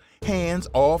America, hands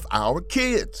off our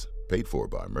kids. Paid for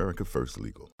by America First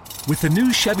Legal. With the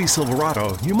new Chevy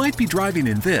Silverado, you might be driving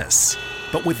in this.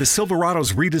 But with the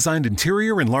Silverado's redesigned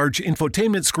interior and large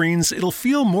infotainment screens, it'll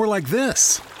feel more like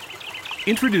this.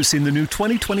 Introducing the new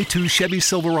 2022 Chevy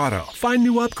Silverado. Find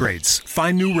new upgrades.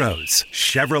 Find new roads.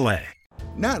 Chevrolet.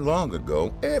 Not long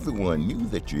ago, everyone knew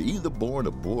that you're either born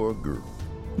a boy or girl.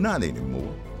 Not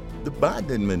anymore. The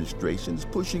Biden administration is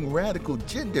pushing radical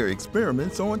gender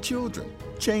experiments on children,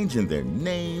 changing their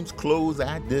names, clothes,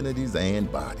 identities, and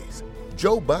bodies.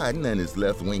 Joe Biden and his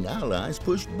left-wing allies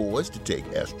push boys to take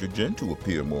estrogen to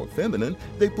appear more feminine.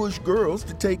 They push girls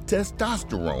to take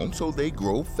testosterone so they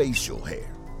grow facial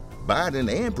hair.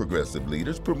 Biden and progressive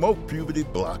leaders promote puberty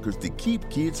blockers to keep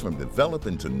kids from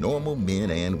developing to normal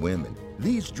men and women.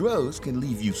 These drugs can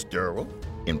leave you sterile,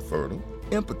 infertile,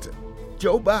 impotent.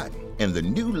 Joe Biden and the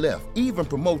new left even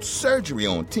promotes surgery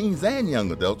on teens and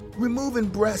young adults, removing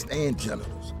breasts and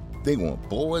genitals. They want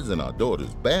boys in our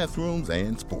daughters' bathrooms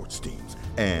and sports teams.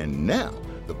 And now,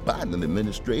 the Biden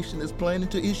administration is planning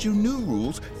to issue new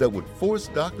rules that would force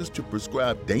doctors to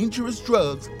prescribe dangerous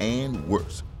drugs and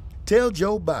worse. Tell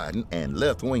Joe Biden and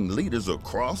left-wing leaders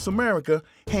across America,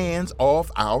 hands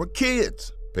off our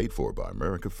kids. Paid for by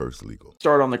America First Legal.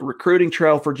 Start on the recruiting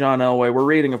trail for John Elway. We're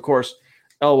reading, of course,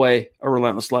 Elway, A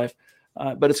Relentless Life,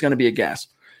 but it's going to be a gas.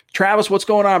 Travis, what's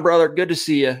going on, brother? Good to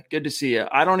see you. Good to see you.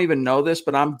 I don't even know this,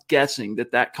 but I'm guessing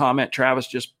that comment Travis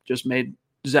just made,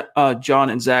 John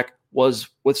and Zach, was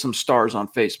with some stars on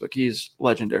Facebook. He's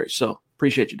legendary. So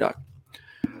appreciate you, Doc.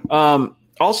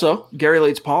 Also, Gary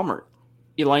Leeds Palmer.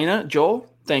 Elena, Joel,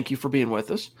 thank you for being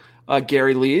with us.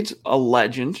 Gary Leeds, a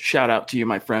legend. Shout out to you,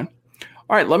 my friend.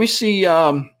 All right, let me see.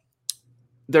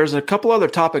 There's a couple other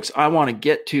topics I want to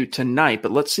get to tonight,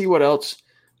 but let's see what else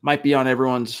might be on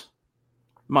everyone's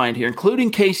mind here,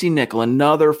 including Casey Nickel,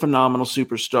 another phenomenal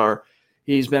superstar.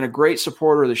 He's been a great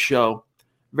supporter of the show,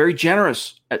 very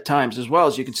generous at times as well,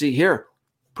 as you can see here.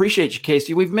 Appreciate you,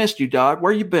 Casey. We've missed you, dog.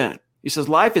 Where you been? He says,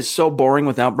 life is so boring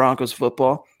without Broncos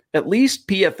football. At least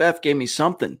PFF gave me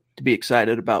something to be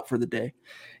excited about for the day.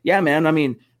 Yeah, man. I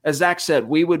mean, as Zach said,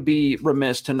 we would be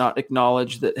remiss to not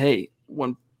acknowledge that, hey,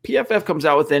 when PFF comes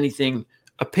out with anything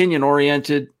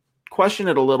opinion-oriented, question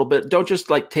it a little bit. Don't just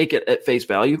take it at face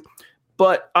value.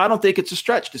 But I don't think it's a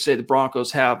stretch to say the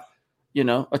Broncos have,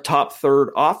 a top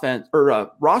third offense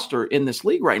or roster in this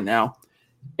league right now.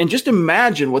 And just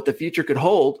imagine what the future could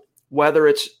hold, whether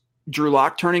it's Drew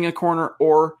Lock turning a corner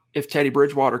or if Teddy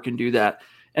Bridgewater can do that.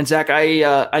 And Zach,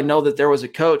 I know that there was a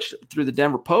coach through the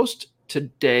Denver Post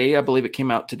today. I believe it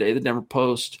came out today. The Denver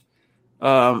Post.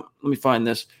 Let me find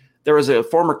this. There was a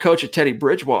former coach at Teddy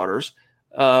Bridgewater's.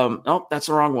 Oh, that's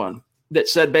the wrong one. That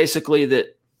said basically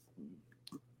that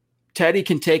Teddy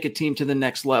can take a team to the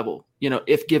next level,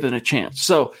 if given a chance.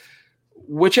 So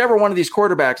whichever one of these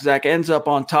quarterbacks, Zach, ends up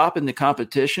on top in the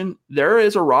competition, there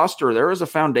is a roster, there is a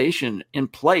foundation in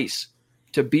place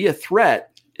to be a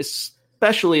threat,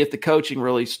 especially if the coaching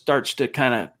really starts to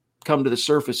kind of come to the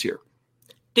surface here.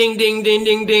 Ding, ding, ding,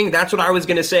 ding, ding. That's what I was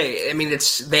going to say. I mean,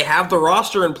 they have the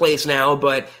roster in place now,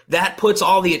 but that puts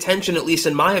all the attention, at least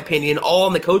in my opinion, all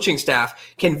on the coaching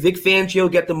staff. Can Vic Fangio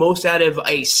get the most out of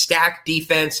a stacked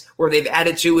defense where they've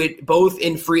added to it both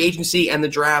in free agency and the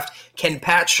draft? Can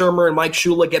Pat Shurmur and Mike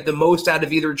Shula get the most out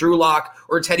of either Drew Lock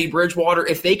or Teddy Bridgewater?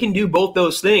 If they can do both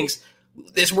those things,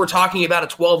 we're talking about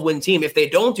a 12-win team. If they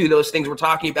don't do those things, we're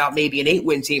talking about maybe an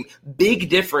 8-win team. Big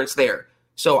difference there.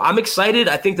 So I'm excited.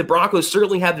 I think the Broncos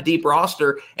certainly have a deep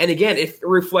roster. And again, it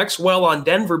reflects well on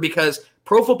Denver because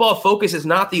Pro Football Focus is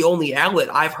not the only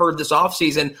outlet I've heard this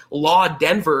offseason laud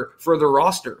Denver for their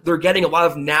roster. They're getting a lot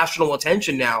of national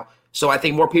attention now. So I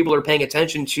think more people are paying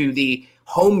attention to the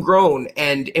homegrown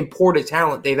and imported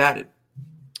talent they've added.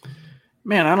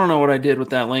 Man, I don't know what I did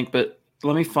with that link, but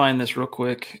let me find this real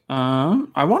quick.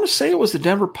 I want to say it was the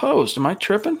Denver Post. Am I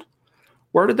tripping?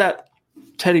 Where did that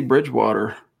Teddy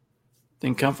Bridgewater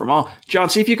thing come from? Oh, John,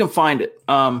 see if you can find it.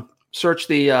 Search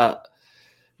the,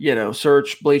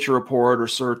 search Bleacher Report or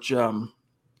search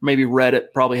maybe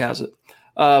Reddit probably has it.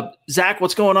 Zach,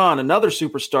 what's going on? Another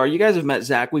superstar. You guys have met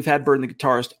Zach. We've had Burn the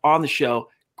Guitarist on the show.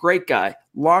 Great guy.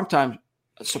 Longtime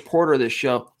supporter of this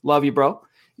show. Love you, bro.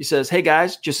 He says, hey,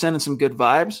 guys, just sending some good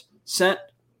vibes. Sent,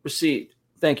 received.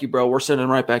 Thank you, bro. We're sending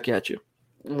right back at you.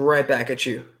 Right back at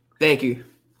you. Thank you.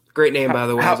 Great name, by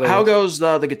the way. How goes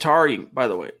the guitaring, by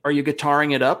the way? Are you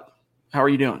guitaring it up? How are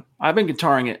you doing? I've been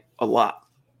guitaring it a lot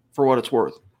for what it's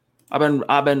worth.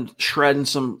 I've been shredding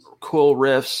some cool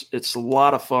riffs. It's a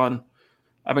lot of fun.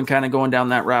 I've been kind of going down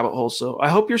that rabbit hole. So I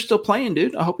hope you're still playing,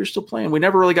 dude. I hope you're still playing. We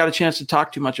never really got a chance to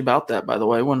talk too much about that, by the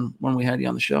way, when we had you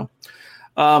on the show.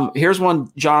 Here's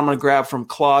one, John, I'm going to grab from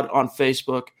Claude on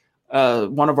Facebook.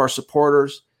 One of our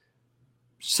supporters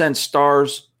sends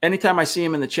stars. Anytime I see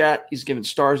him in the chat, he's giving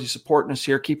stars. He's supporting us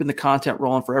here, keeping the content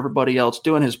rolling for everybody else,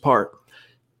 doing his part.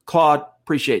 Claude,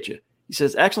 appreciate you. He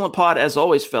says, excellent pod as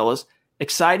always, fellas.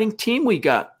 Exciting team we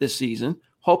got this season.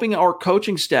 Hoping our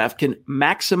coaching staff can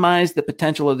maximize the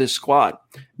potential of this squad.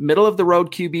 Middle of the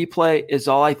road QB play is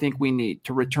all I think we need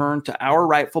to return to our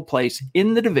rightful place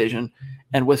in the division.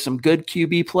 And with some good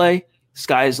QB play,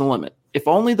 sky is the limit. If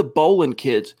only the Bolin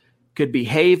kids could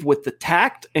behave with the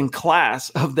tact and class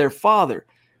of their father.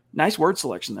 Nice word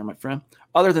selection there, my friend.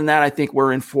 Other than that, I think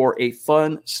we're in for a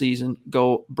fun season.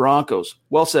 Go Broncos.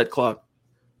 Well said, Claude.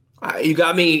 You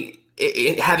got me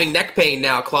having neck pain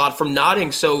now, Claude, from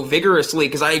nodding so vigorously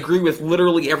because I agree with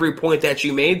literally every point that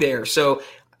you made there. So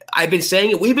I've been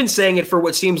saying it. We've been saying it for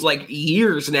what seems like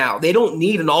years now. They don't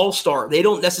need an all-star. They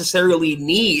don't necessarily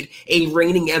need a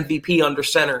reigning MVP under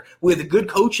center. With good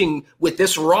coaching with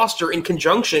this roster in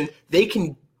conjunction,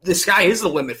 the sky is the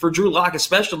limit for Drew Lock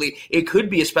especially. It could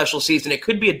be a special season. It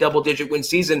could be a double-digit win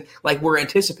season like we're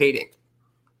anticipating.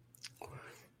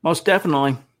 Most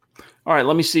definitely. All right,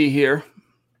 let me see here.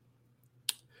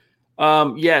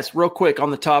 Yes, real quick on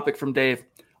the topic from Dave.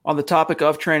 On the topic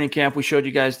of training camp, we showed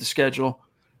you guys the schedule.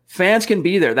 Fans can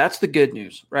be there. That's the good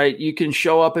news, right? You can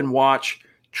show up and watch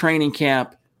training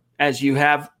camp as you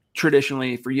have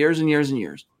traditionally for years and years and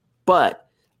years. But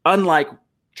unlike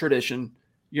tradition,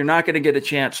 you're not going to get a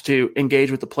chance to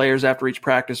engage with the players after each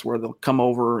practice where they'll come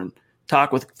over and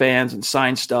talk with fans and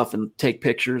sign stuff and take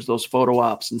pictures, those photo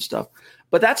ops and stuff.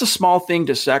 But that's a small thing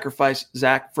to sacrifice,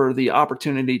 Zach, for the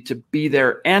opportunity to be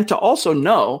there and to also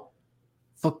know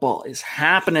football is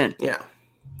happening. Yeah.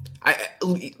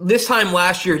 This time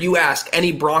last year, you ask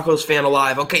any Broncos fan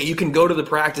alive, okay, you can go to the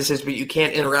practices, but you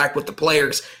can't interact with the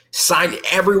players. Sign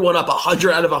everyone up.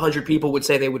 100 out of 100 people would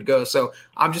say they would go. So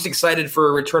I'm just excited for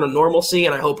a return of normalcy,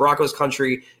 and I hope Broncos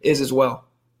country is as well.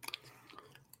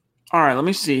 All right, let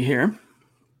me see here.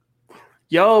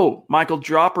 Yo, Michael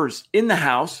Droppers in the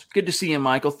house. Good to see you,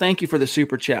 Michael. Thank you for the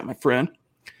super chat, my friend.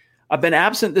 I've been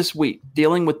absent this week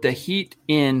dealing with the heat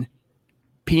in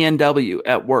PNW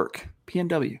at work.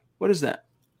 PNW, what is that?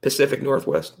 Pacific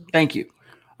Northwest. Thank you.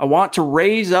 I want to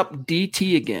raise up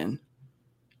DT again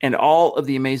and all of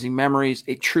the amazing memories.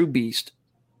 A true beast.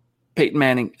 Peyton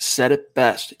Manning said it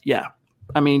best. Yeah.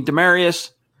 I mean,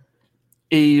 Demaryius,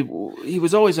 he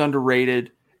was always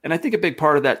underrated. And I think a big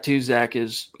part of that too, Zach,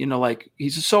 is,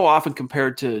 he's so often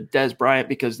compared to Dez Bryant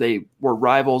because they were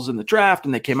rivals in the draft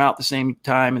and they came out at the same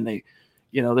time and they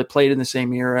played in the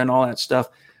same era and all that stuff.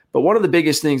 But one of the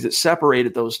biggest things that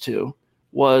separated those two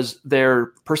was their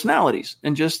personalities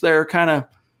and just their kind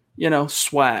of,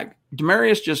 swag.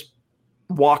 Demaryius just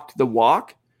walked the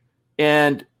walk,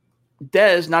 and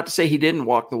Dez, not to say he didn't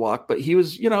walk the walk, but he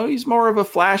was, he's more of a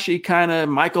flashy kind of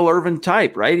Michael Irvin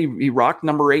type, right? He rocked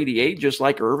number 88 just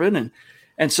like Irvin.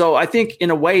 And so I think in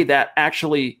a way that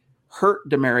actually hurt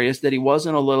Demaryius, that he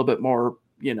wasn't a little bit more,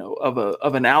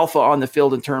 of an alpha on the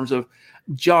field in terms of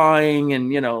jawing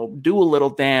and, do a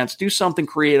little dance, do something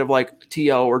creative like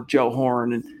T.O. or Joe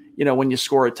Horn. And, when you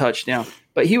score a touchdown,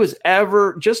 but he was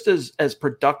ever just as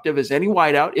productive as any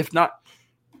wideout, if not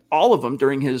all of them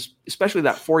during his, especially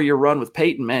that 4-year run with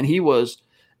Peyton, man, he was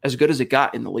as good as it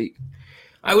got in the league.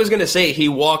 I was going to say he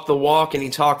walked the walk and he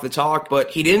talked the talk, but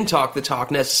he didn't talk the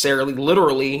talk necessarily,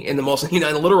 literally, in the most, in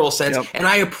the literal sense. Yep. And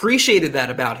I appreciated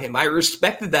that about him. I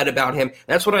respected that about him.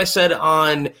 That's what I said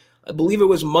on, I believe it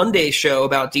was Monday's show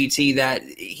about DT, that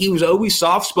he was always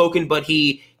soft-spoken, but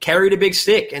he carried a big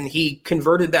stick, and he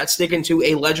converted that stick into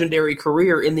a legendary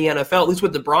career in the NFL, at least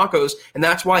with the Broncos, and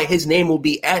that's why his name will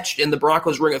be etched in the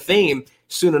Broncos Ring of Fame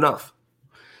soon enough.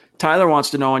 Tyler wants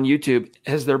to know on YouTube,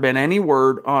 has there been any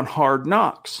word on Hard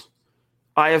Knocks?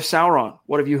 Eye of Sauron,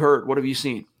 what have you heard? What have you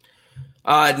seen?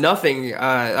 Nothing.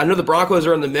 I know the Broncos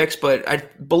are in the mix, but I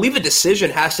believe a decision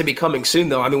has to be coming soon,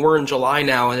 though. I mean, we're in July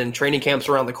now, and then training camp's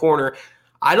around the corner.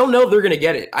 I don't know if they're going to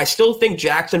get it. I still think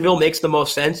Jacksonville makes the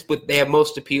most sense, but they have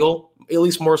most appeal, at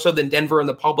least more so than Denver in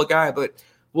the public eye, but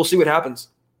we'll see what happens.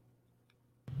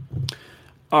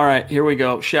 All right, here we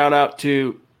go. Shout out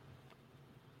to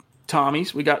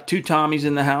Tommies. We got 2 Tommies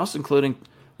in the house, including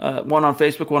one on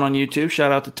Facebook, one on YouTube.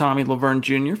 Shout out to Tommy Laverne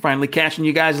Jr. Finally catching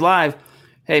you guys live.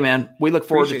 Hey, man, we look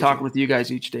forward to talking with you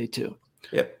guys each day, too.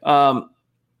 Yep.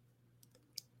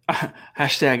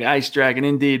 Hashtag Ice Dragon,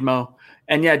 indeed, Mo.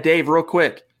 And, yeah, Dave, real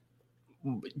quick,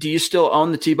 do you still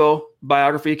own the Tebow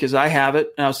biography? Because I have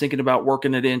it, and I was thinking about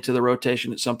working it into the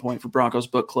rotation at some point for Broncos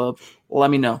Book Club. Let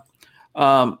me know.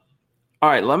 All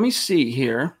right, let me see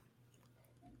here.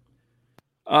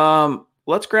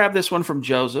 Let's grab this one from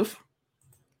Joseph,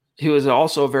 who is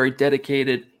also a very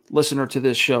dedicated listener to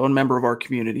this show and member of our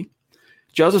community.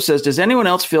 Joseph says, does anyone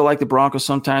else feel like the Broncos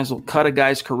sometimes will cut a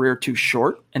guy's career too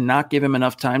short and not give him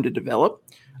enough time to develop?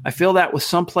 I feel that with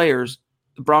some players,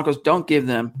 the Broncos don't give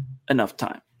them enough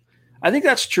time. I think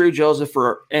that's true, Joseph,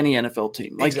 for any NFL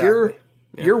team. Like exactly.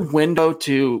 Your window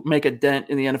to make a dent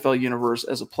in the NFL universe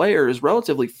as a player is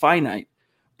relatively finite.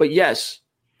 But yes,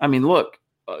 I mean, look,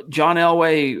 John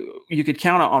Elway, you could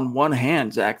count on one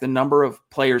hand, Zach, the number of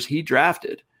players he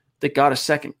drafted that got a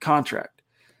second contract.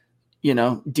 You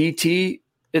know, DT,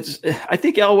 I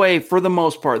think Elway, for the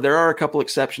most part, there are a couple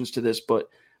exceptions to this, but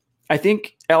I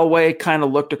think Elway kind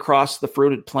of looked across the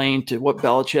fruited plain to what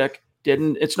Belichick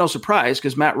didn't. It's no surprise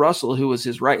because Matt Russell, who was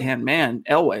his right-hand man,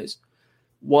 Elway's,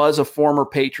 was a former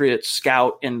Patriots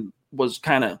scout and was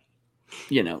kind of,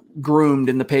 groomed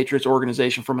in the Patriots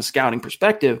organization from a scouting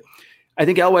perspective. I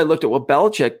think Elway looked at what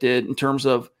Belichick did in terms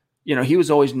of, he was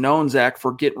always known, Zach,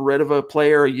 for getting rid of a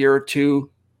player a year or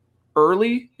two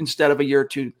early instead of a year or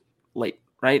two late,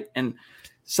 right? And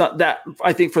so that,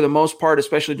 I think, for the most part,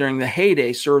 especially during the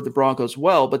heyday, served the Broncos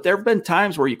well. But there have been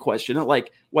times where you question it,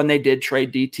 like when they did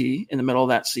trade DT in the middle of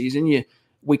that season.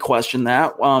 We question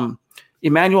that.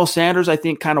 Emmanuel Sanders, I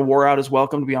think, kind of wore out his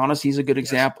welcome, to be honest. He's a good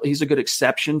example. He's a good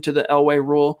exception to the Elway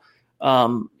rule.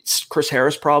 Chris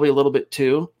Harris probably a little bit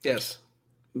too. Yes.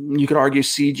 You could argue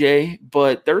CJ,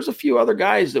 but there's a few other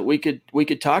guys that we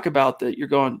could talk about that you're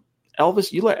going,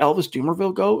 Elvis, you let Elvis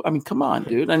Dumervil go? I mean, come on,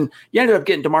 dude. And you ended up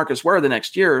getting DeMarcus Ware the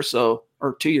next year or so,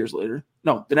 or 2 years later.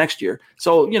 No, the next year.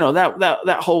 So,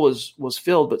 that hole was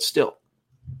filled, but still.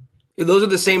 Those are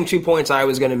the same 2 points I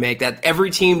was going to make, that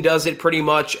every team does it pretty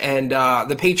much, and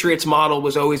the Patriots model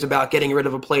was always about getting rid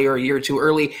of a player a year or two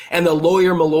early, and the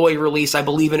Lawyer Malloy release, I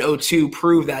believe in 2002,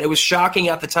 proved that. It was shocking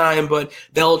at the time, but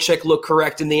Belichick looked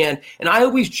correct in the end. And I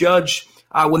always judge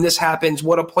when this happens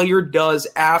what a player does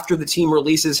after the team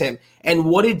releases him. And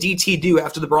what did DT do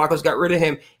after the Broncos got rid of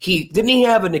him? Didn't he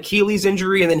have an Achilles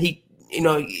injury, and then he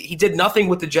did nothing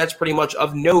with the Jets pretty much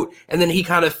of note, and then he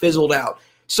kind of fizzled out.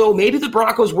 So maybe the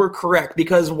Broncos were correct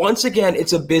because, once again,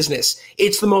 it's a business.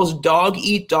 It's the most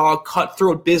dog-eat-dog,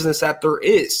 cutthroat business that there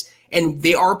is. And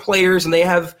they are players, and they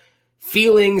have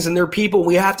feelings, and they're people.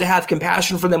 We have to have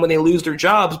compassion for them when they lose their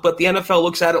jobs, but the NFL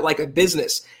looks at it like a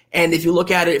business. And if you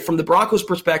look at it from the Broncos'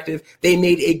 perspective, they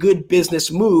made a good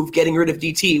business move getting rid of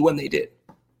DT when they did.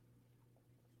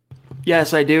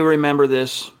 Yes, I do remember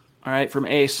this. All right, from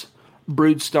Ace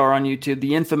Broodstar on YouTube,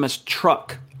 the infamous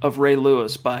truck of Ray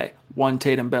Lewis by one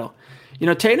Tatum Bell.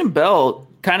 Tatum Bell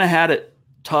kind of had it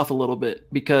tough a little bit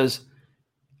because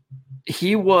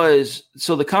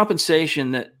the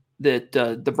compensation that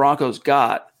the Broncos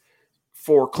got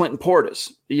for Clinton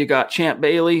Portis, you got Champ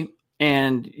Bailey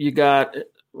and you got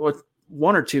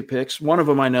one or two picks. One of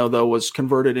them I know, though, was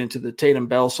converted into the Tatum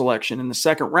Bell selection in the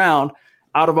second round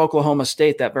out of Oklahoma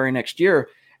State that very next year.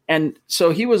 And so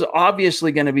he was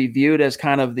obviously going to be viewed as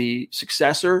kind of the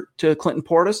successor to Clinton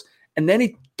Portis. And then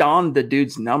he donned the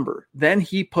dude's number. Then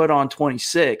he put on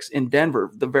 26 in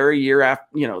Denver the very year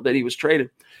after, that he was traded.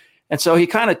 And so he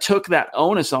kind of took that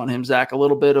onus on him, Zach, a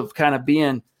little bit of kind of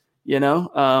being,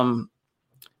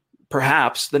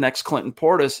 perhaps the next Clinton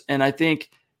Portis. And I think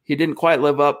he didn't quite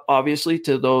live up, obviously,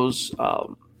 to those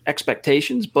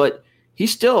expectations, but He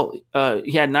still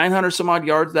he had 900 some odd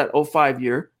yards that 05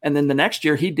 year, and then the next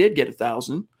year he did get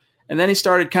 1,000, and then he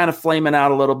started kind of flaming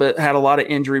out a little bit, had a lot of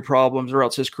injury problems, or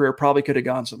else his career probably could have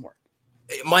gone somewhere.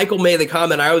 Michael made the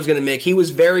comment I was going to make. He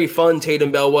was very fun,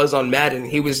 Tatum Bell was on Madden.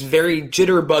 He was very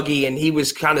jitterbuggy, and he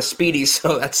was kind of speedy.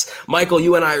 So that's Michael,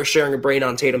 you and I are sharing a brain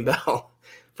on Tatum Bell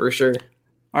for sure.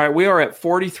 All right, we are at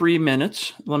 43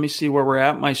 minutes. Let me see where we're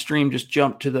at. My stream just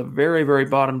jumped to the very, very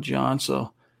bottom, John. So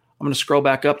I'm going to scroll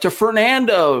back up to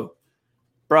Fernando.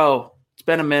 Bro, it's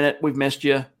been a minute. We've missed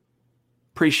you.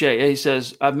 Appreciate it. He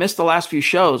says, I've missed the last few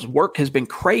shows. Work has been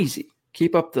crazy.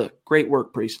 Keep up the great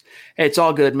work, Priest. Hey, it's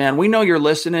all good, man. We know you're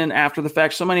listening after the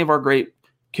fact. So many of our great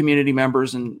community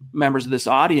members and members of this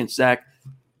audience, Zach,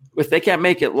 if they can't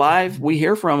make it live, we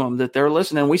hear from them that they're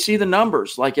listening. We see the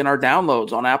numbers like in our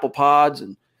downloads on Apple Pods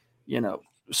and,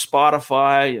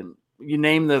 Spotify, and you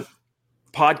name the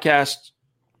podcast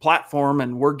platform,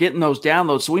 and we're getting those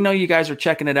downloads. So we know you guys are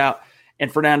checking it out.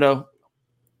 And Fernando,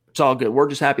 it's all good. We're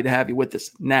just happy to have you with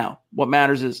us now. What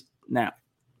matters is now.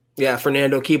 Yeah,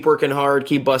 Fernando, keep working hard,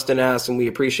 keep busting ass, and we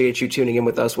appreciate you tuning in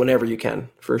with us whenever you can,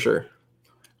 for sure.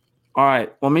 All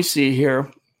right, let me see here.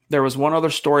 There was one other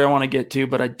story I want to get to,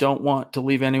 but I don't want to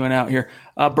leave anyone out here.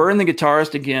 Burn the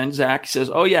guitarist again, Zach says,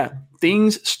 oh yeah,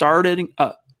 things starting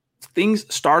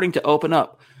to open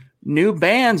up. New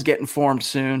bands getting formed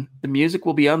soon. The music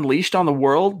will be unleashed on the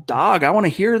world. Dog, I want to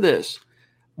hear this.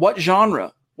 What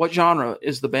genre? What genre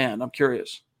is the band? I'm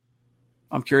curious.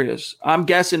 I'm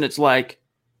guessing it's like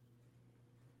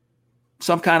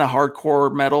some kind of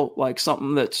hardcore metal, like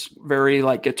something that's very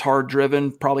like guitar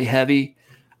driven, probably heavy.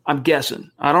 I'm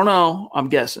guessing. I don't know. I'm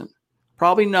guessing.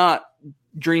 Probably not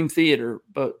Dream Theater,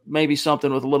 but maybe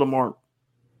something with a little more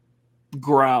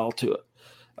growl to it.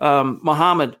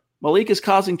 Muhammad, Malik is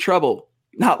causing trouble,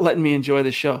 not letting me enjoy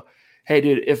the show. Hey,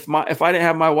 dude, if I didn't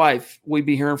have my wife, we'd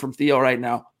be hearing from Theo right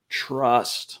now.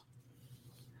 Trust.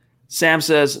 Sam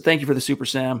says, thank you for the super,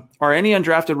 Sam. Are any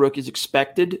undrafted rookies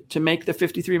expected to make the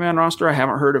 53-man roster? I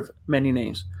haven't heard of many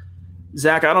names.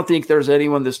 Zach, I don't think there's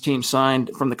anyone this team signed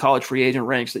from the college free agent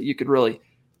ranks that you could really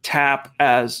tap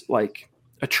as like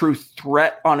a true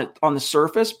threat on the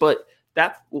surface, but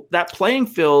that playing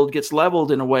field gets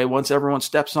leveled in a way once everyone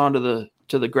steps onto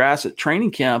the grass at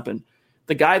training camp. And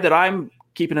the guy that I'm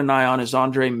keeping an eye on is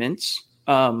Andre Mintz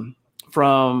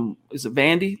from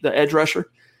Vandy, the edge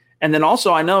rusher. And then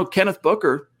also I know Kenneth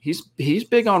Booker, he's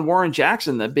big on Warren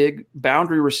Jackson, the big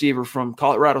boundary receiver from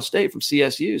Colorado State, from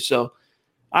CSU. So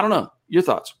I don't know. Your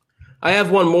thoughts? I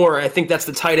have one more. I think that's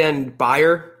the tight end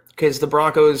buyer, because the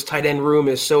Broncos tight end room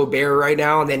is so bare right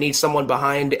now, and they need someone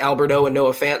behind Alberto and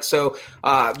Noah Fant. So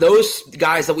those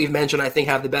guys that we've mentioned, I think,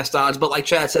 have the best odds. But like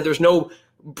Chad said, there's no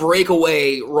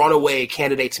breakaway, runaway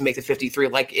candidate to make the 53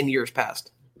 like in years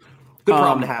past. Good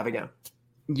problem to have again.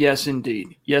 Yes,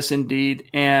 indeed. Yes, indeed.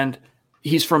 And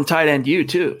he's from tight end U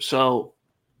too. So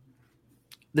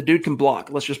the dude can block.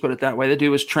 Let's just put it that way. The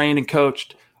dude was trained and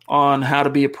coached on how to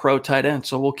be a pro tight end.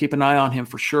 So we'll keep an eye on him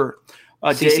for sure.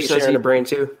 Dave says sharing a brain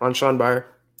too on Sean Byer.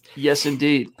 Yes,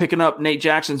 indeed. Picking up Nate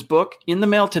Jackson's book in the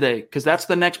mail today, because that's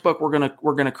the next book we're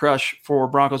gonna crush for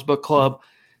Broncos Book Club.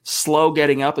 Slow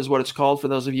Getting Up is what it's called. For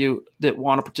those of you that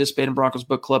want to participate in Broncos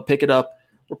Book Club, pick it up.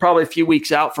 We're probably a few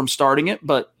weeks out from starting it,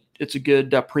 but it's a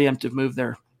good preemptive move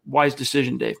there. Wise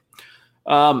decision, Dave.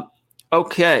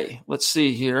 Okay, let's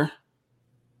see here.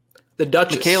 The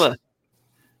Duchess. Michaela.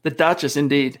 The Duchess,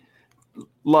 indeed.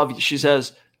 Love you. She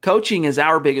says, coaching is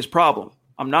our biggest problem.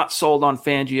 I'm not sold on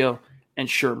Fangio and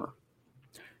Shermer.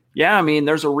 Yeah, I mean,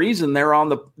 there's a reason they're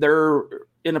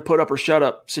in a put up or shut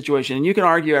up situation. And you can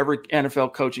argue every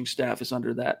NFL coaching staff is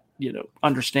under that,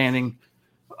 understanding.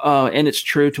 And it's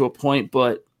true to a point,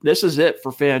 but this is it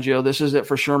for Fangio. This is it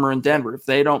for Shermer and Denver. If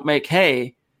they don't make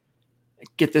hay,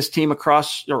 get this team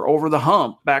across or over the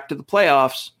hump back to the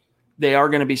playoffs, they are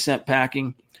going to be sent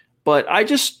packing. But I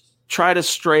just try to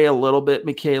stray a little bit,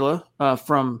 Michaela,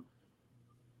 from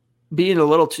being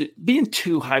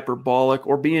too hyperbolic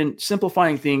or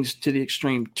simplifying things to the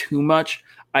extreme too much.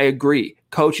 I agree.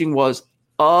 Coaching was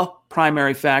a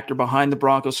primary factor behind the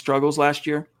Broncos' struggles last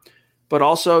year, but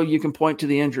also you can point to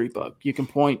the injury bug. You can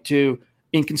point to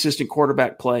inconsistent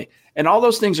quarterback play, and all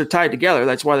those things are tied together.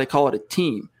 That's why they call it a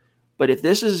team. But if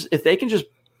they can just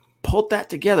put that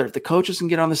together, if the coaches can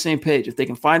get on the same page, if they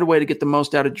can find a way to get the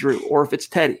most out of Drew, or if it's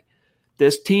Teddy,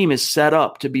 this team is set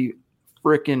up to be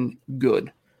freaking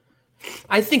good.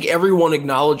 I think everyone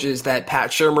acknowledges that Pat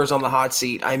Shermer's on the hot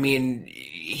seat. I mean,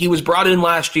 he was brought in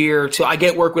last year I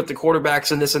get work with the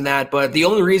quarterbacks and this and that, but the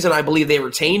only reason I believe they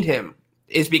retained him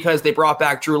is because they brought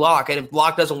back Drew Lock. And if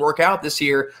Lock doesn't work out this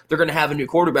year, they're going to have a new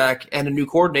quarterback and a new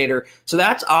coordinator. So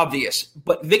that's obvious.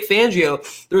 But Vic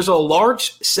Fangio, there's a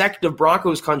large sect of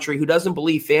Broncos country who doesn't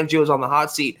believe Fangio is on the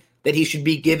hot seat, that he should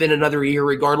be given another year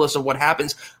regardless of what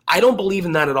happens. I don't believe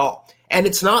in that at all. And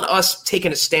it's not us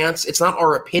taking a stance. It's not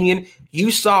our opinion.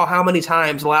 You saw how many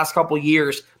times the last couple of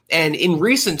years, and in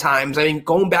recent times, I mean,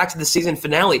 going back to the season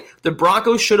finale, the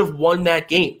Broncos should have won that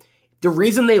game. The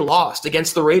reason they lost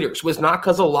against the Raiders was not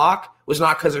because of Locke, was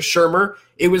not because of Shermer.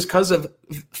 It was because of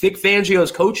Vic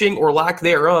Fangio's coaching or lack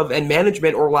thereof, and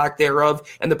management or lack thereof,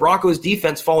 and the Broncos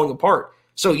defense falling apart.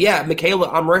 So yeah, Michaela,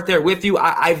 I'm right there with you.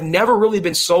 I've never really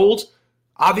been sold,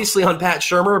 obviously, on Pat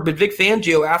Shermer, but Vic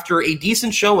Fangio, after a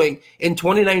decent showing in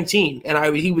 2019,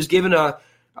 and he was given a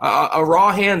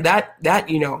raw hand that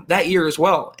year as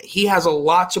well. He has a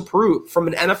lot to prove from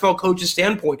an NFL coach's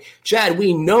standpoint. Chad,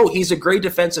 we know he's a great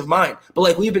defensive mind, but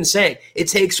like we've been saying, it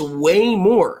takes way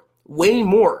more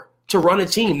to run a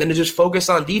team than to just focus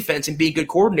on defense and be a good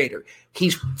coordinator.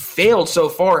 He's failed so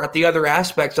far at the other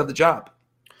aspects of the job,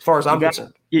 as far as I'm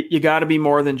concerned. You got to be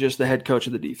more than just the head coach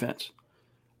of the defense.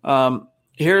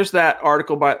 Here's that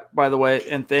article, by the way,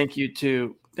 and thank you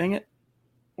to – dang it,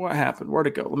 what happened? Where'd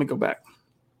it go? Let me go back.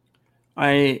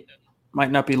 I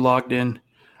might not be logged in.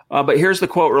 But here's the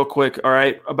quote real quick, all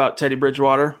right, about Teddy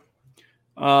Bridgewater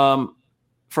from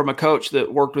a coach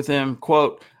that worked with him.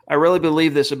 Quote, I really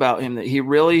believe this about him, that he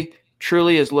really,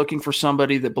 truly is looking for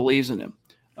somebody that believes in him.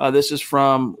 This is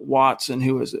from Watson.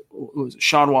 Who is it?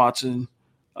 Sean Watson.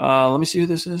 Let me see who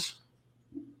this is.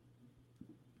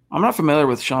 I'm not familiar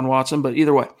with Sean Watson, but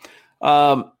either way.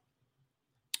 Man,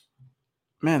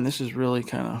 this is really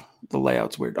kind of – the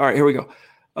layout's weird. All right, here we go.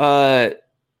 The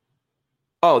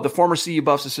former CU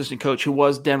Buffs assistant coach who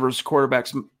was Denver's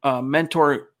quarterback's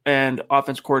mentor and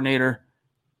offense coordinator.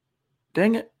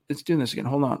 Dang it. It's doing this again.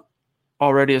 Hold on.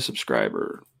 Already a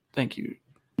subscriber. Thank you.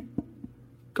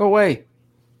 Go away.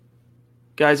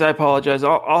 Guys, I apologize.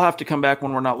 I'll have to come back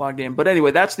when we're not logged in. But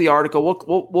anyway, that's the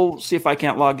article. We'll see if I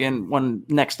can't log in when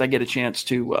next I get a chance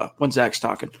to when Zach's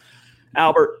talking.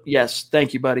 Albert, yes,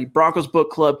 thank you, buddy. Broncos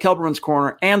Book Club, Kelberman's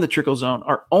Corner, and the Trickle Zone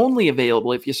are only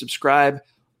available if you subscribe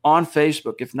on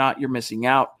Facebook. If not, you're missing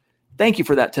out. Thank you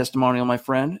for that testimonial, my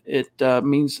friend. It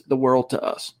means the world to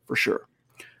us, for sure.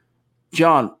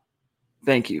 John,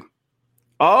 thank you.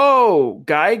 Oh,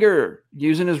 Geiger,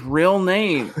 using his real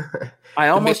name. I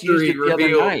almost used it the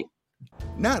other night.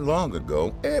 Not long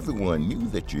ago, everyone knew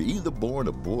that you're either born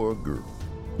a boy or girl.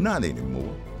 Not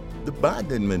anymore. The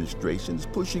Biden administration is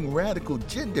pushing radical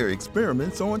gender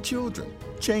experiments on children,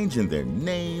 changing their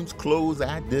names, clothes,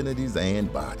 identities,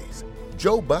 and bodies.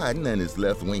 Joe Biden and his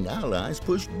left-wing allies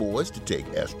push boys to take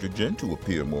estrogen to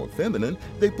appear more feminine.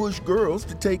 They push girls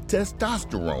to take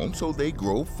testosterone so they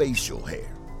grow facial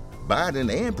hair.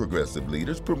 Biden and progressive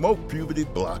leaders promote puberty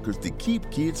blockers to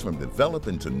keep kids from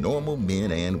developing to normal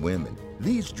men and women.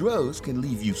 These drugs can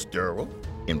leave you sterile,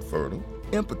 infertile,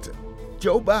 impotent.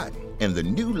 Joe Biden and the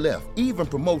new left even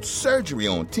promote surgery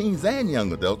on teens and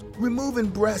young adults, removing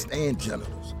breasts and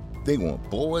genitals. They want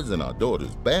boys in our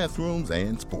daughters' bathrooms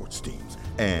and sports teams.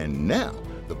 And now,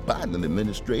 the Biden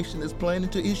administration is planning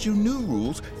to issue new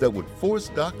rules that would force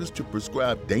doctors to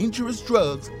prescribe dangerous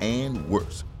drugs and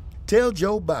worse. Tell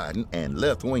Joe Biden and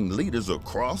left-wing leaders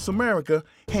across America,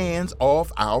 hands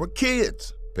off our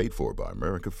kids. Paid for by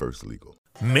America First Legal.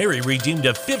 Mary redeemed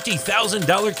a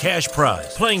 $50,000 cash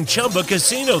prize playing Chumba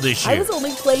Casino this year. I was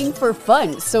only playing for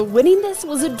fun, so winning this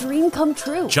was a dream come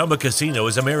true. Chumba Casino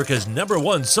is America's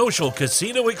 #1 social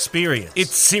casino experience.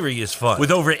 It's serious fun. With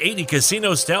over 80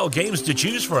 casino-style games to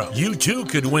choose from, you too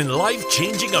could win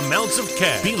life-changing amounts of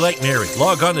cash. Be like Mary.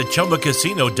 Log on to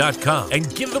ChumbaCasino.com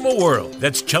and give them a whirl.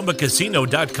 That's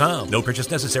ChumbaCasino.com. No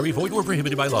purchase necessary. Void or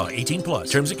prohibited by law.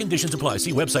 18+. Terms and conditions apply.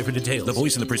 See website for details. The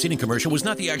voice in the preceding commercial was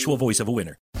not the actual voice of a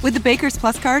winner. With the Baker's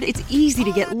Plus card, it's easy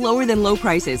to get lower than low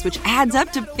prices, which adds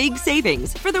up to big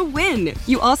savings for the win.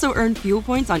 You also earn fuel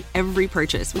points on every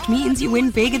purchase, which means you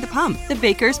win big at the pump. The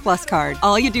Baker's Plus card.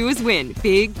 All you do is win.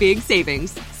 Big, big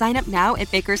savings. Sign up now at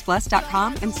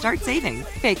bakersplus.com and start saving.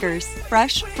 Baker's.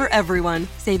 Fresh for everyone.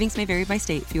 Savings may vary by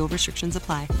state. Fuel restrictions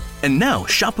apply. And now,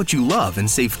 shop what you love and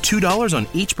save $2 on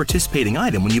each participating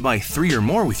item when you buy 3 or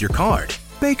more with your card.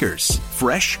 Baker's.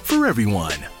 Fresh for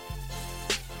everyone.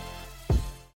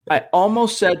 I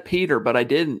almost said Peter, but I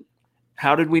didn't.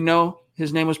 How did we know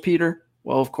his name was Peter?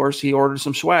 Well, of course, he ordered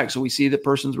some swag, so we see the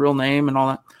person's real name and all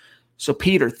that. So,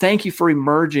 Peter, thank you for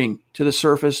emerging to the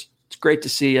surface. It's great to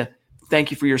see you.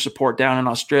 Thank you for your support down in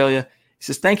Australia. He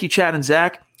says, thank you, Chad and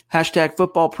Zach.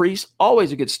 #FootballPriest.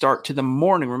 Always a good start to the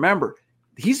morning. Remember,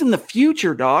 he's in the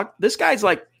future, dog. This guy's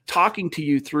like talking to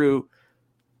you through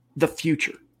the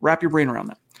future. Wrap your brain around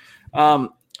that.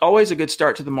 Always a good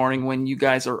start to the morning when you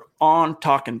guys are on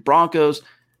talking Broncos.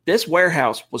 This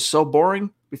warehouse was so boring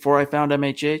before I found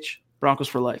MHH, Broncos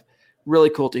for Life.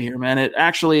 Really cool to hear, man. It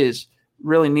actually is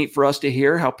really neat for us to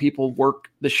hear how people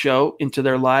work the show into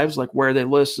their lives, like where they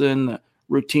listen, the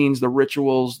routines, the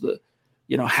rituals, the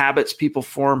habits people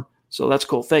form. So that's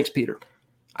cool. Thanks, Peter.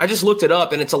 I just looked it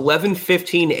up, and it's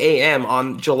 11:15 a.m.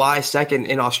 on July 2nd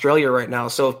in Australia right now.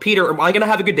 So, Peter, am I going to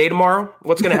have a good day tomorrow?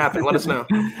 What's going to happen? Let us know.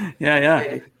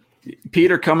 Yeah.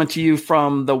 Peter coming to you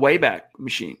from the Wayback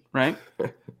Machine, right?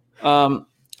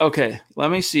 Okay,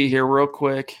 let me see here real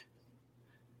quick.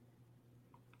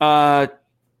 DT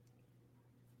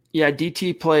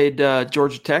played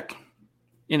Georgia Tech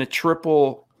in a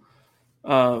triple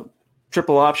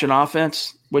option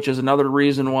offense, which is another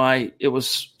reason why it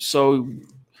was so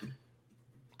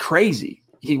crazy.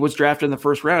 He was drafted in the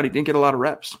first round. He didn't get a lot of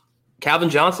reps.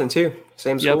 Calvin Johnson, too.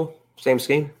 Same school, same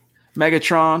scheme.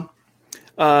 Megatron.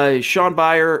 Sean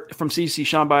Beyer from CC.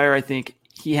 Sean Beyer, I think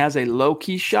he has a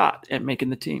low-key shot at making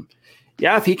the team.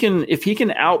 Yeah, if he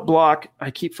can out-block, I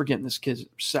keep forgetting this kid,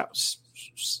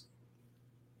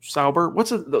 Sauber. What's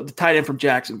the tight end from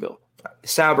Jacksonville?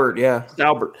 Saubert, yeah.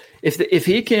 Saubert. If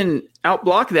he can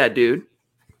out-block that dude,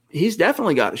 he's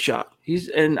definitely got a shot.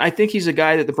 And I think he's a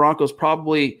guy that the Broncos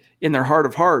probably, in their heart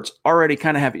of hearts, already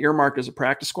kind of have earmarked as a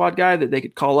practice squad guy that they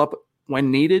could call up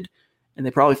when needed. And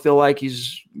they probably feel like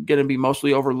he's going to be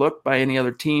mostly overlooked by any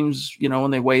other teams,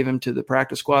 when they waive him to the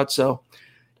practice squad. So,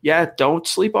 yeah, don't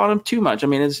sleep on him too much. I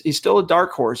mean, he's still a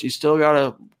dark horse. He's still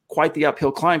got quite the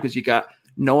uphill climb because you got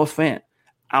Noah Fant,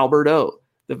 Albert O,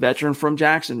 the veteran from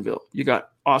Jacksonville. You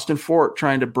got Austin Fort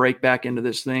trying to break back into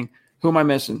this thing. Who am I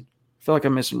missing? I feel like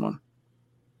I'm missing one.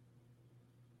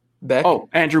 Beck. Oh,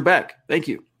 Andrew Beck. Thank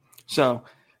you. So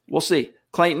we'll see.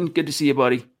 Clayton, good to see you,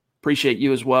 buddy. Appreciate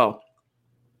you as well.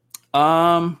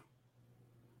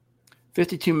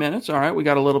 52 minutes. All right. We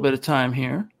got a little bit of time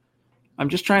here. I'm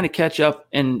just trying to catch up.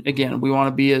 And again, we want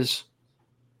to be as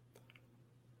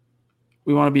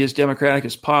democratic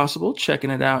as possible.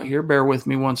 Checking it out here. Bear with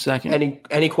me 1 second.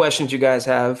 Any questions you guys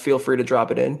have, feel free to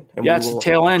drop it in. And it's the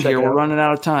tail end here. We're running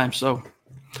out of time. So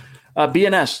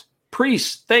BNS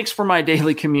Priest, thanks for my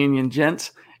daily communion, gents.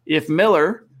 If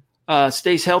Miller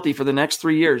stays healthy for the next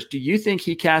 3 years, do you think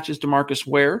he catches DeMarcus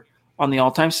Ware on the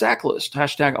all-time sack list?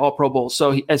 # All Pro Bowl.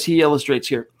 So as he illustrates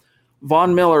here,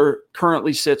 Von Miller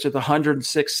currently sits with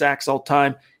 106 sacks all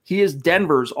time. He is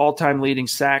Denver's all-time leading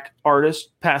sack artist,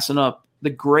 passing up the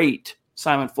great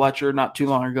Simon Fletcher not too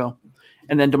long ago.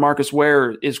 And then DeMarcus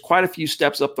Ware is quite a few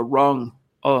steps up the rung,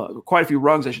 quite a few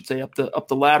rungs, I should say, up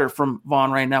the ladder from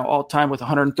Von right now, all time with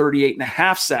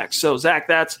 138.5 sacks. So Zach,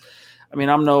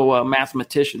 I'm no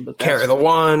mathematician, but that's carry the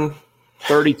one.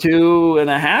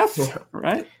 32.5,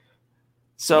 right?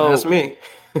 So that's me.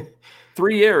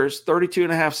 3 years,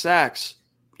 32.5 sacks.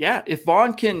 Yeah, if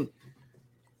Von can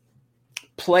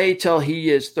play till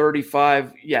he is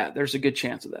 35, there's a good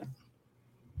chance of that.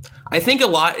 I think a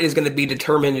lot is going to be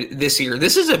determined this year.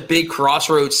 This is a big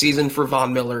crossroads season for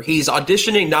Von Miller. He's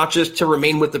auditioning not just to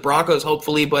remain with the Broncos,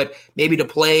 hopefully, but maybe to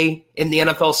play in the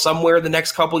NFL somewhere the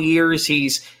next couple years.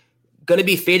 He's going to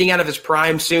be fading out of his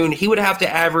prime soon. He would have to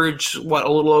average, a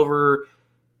little over,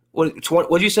 what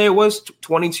did you say it was?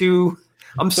 22?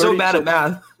 I'm so bad at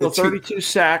math. Well, 32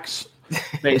 sacks,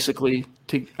 basically,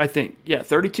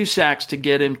 32 sacks to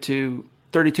get him to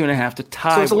 32.5 to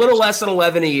tie. So it's a little less than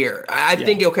 11 a year. I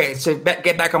think, okay, so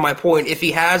get back on my point. If he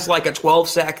has like a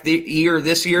 12-sack year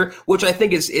this year, which I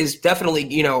think is definitely,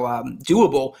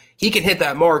 doable, he can hit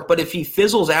that mark. But if he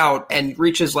fizzles out and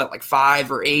reaches like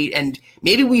 5 or 8, and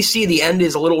maybe we see the end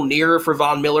is a little nearer for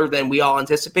Von Miller than we all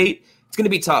anticipate, it's going to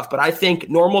be tough. But I think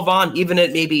normal Von, even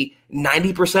at maybe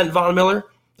 90% Von Miller,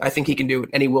 I think he can do it,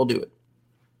 and he will do it.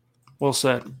 Well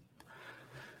said.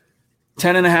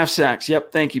 10.5 sacks.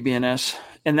 Yep. Thank you, BNS.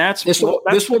 And this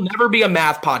will never be a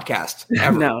math podcast.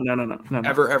 Ever. No.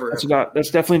 Ever. That's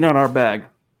definitely not our bag.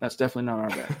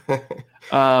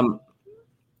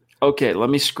 Okay. Let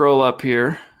me scroll up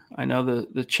here. I know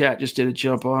the chat just did a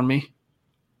jump on me.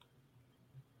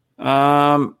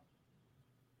 Well,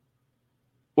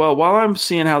 while I'm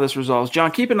seeing how this resolves, John,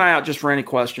 keep an eye out just for any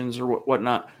questions or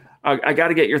whatnot. I got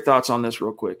to get your thoughts on this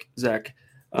real quick, Zach.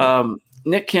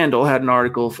 Nick Kendall had an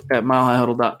article at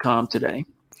milehighhuddle.com today.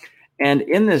 And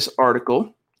in this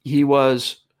article, he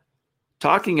was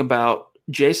talking about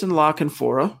Jason La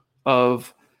Canfora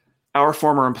of our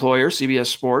former employer, CBS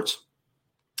Sports,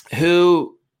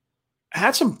 who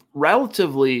had some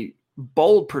relatively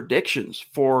bold predictions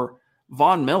for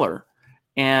Von Miller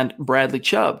and Bradley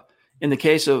Chubb. In the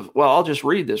case of, I'll just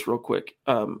read this real quick.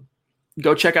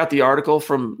 go check out the article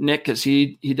from Nick because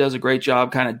he does a great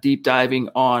job kind of deep diving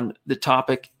on the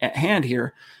topic at hand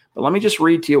here. But let me just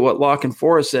read to you what Locke and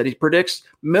Forrest said. He predicts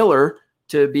Miller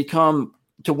to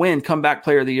win comeback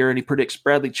player of the year, and he predicts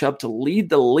Bradley Chubb to lead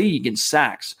the league in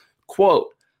sacks. Quote,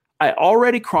 I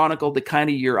already chronicled the kind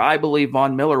of year I believe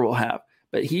Von Miller will have,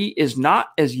 but he is not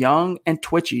as young and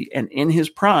twitchy and in his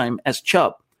prime as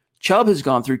Chubb. Chubb has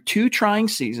gone through 2 trying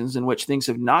seasons in which things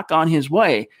have not gone his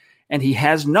way, and he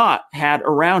has not had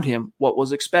around him what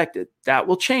was expected. That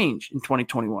will change in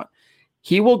 2021.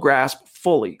 He will grasp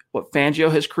fully what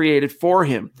Fangio has created for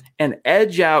him and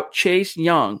edge out Chase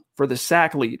Young for the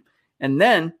sack lead. And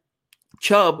then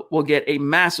Chubb will get a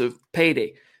massive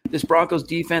payday. This Broncos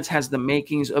defense has the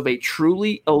makings of a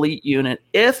truly elite unit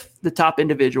if the top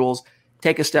individuals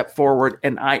take a step forward,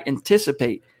 and I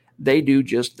anticipate they do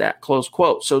just that, close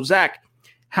quote. So, Zach,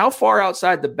 how far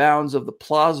outside the bounds of the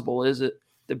plausible is it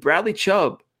that Bradley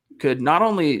Chubb could not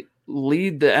only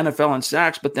lead the NFL in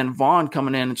sacks, but then Vaughn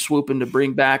coming in and swooping to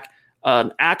bring back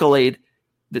an accolade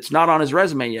that's not on his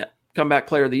resume yet, comeback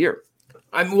player of the year?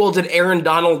 Well, did Aaron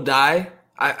Donald die?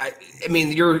 I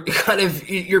mean, you're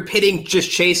pitting just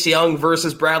Chase Young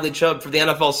versus Bradley Chubb for the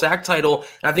NFL sack title,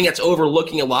 and I think that's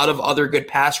overlooking a lot of other good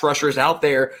pass rushers out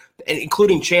there,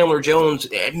 including Chandler Jones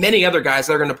and many other guys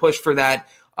that are going to push for that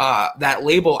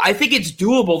label. I think it's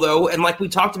doable, though, and like we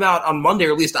talked about on Monday,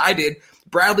 or at least I did,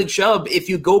 Bradley Chubb, if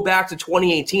you go back to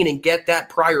 2018 and get that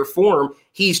prior form,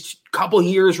 he's a couple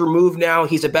years removed now.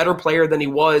 He's a better player than he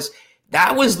was.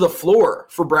 That was the floor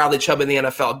for Bradley Chubb in the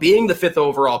NFL, being the 5th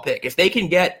overall pick. If they can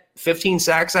get 15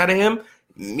 sacks out of him,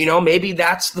 maybe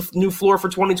that's the new floor for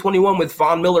 2021 with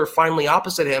Von Miller finally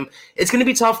opposite him. It's going to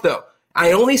be tough, though.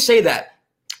 I only say that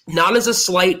not as a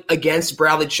slight against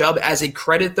Bradley Chubb, as a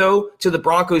credit, though, to the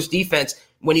Broncos defense.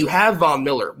 When you have Von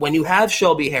Miller, when you have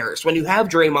Shelby Harris, when you have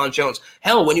Draymond Jones,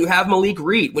 hell, when you have Malik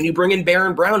Reed, when you bring in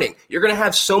Baron Browning, you're going to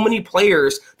have so many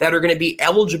players that are going to be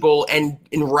eligible and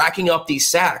in racking up these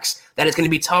sacks that it's going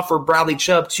to be tough for Bradley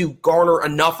Chubb to garner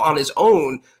enough on his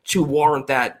own to warrant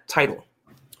that title.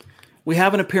 We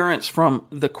have an appearance from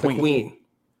the Queen.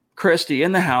 Christy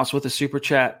in the house with a super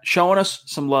chat, showing us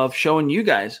some love, showing you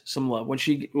guys some love. When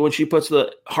she puts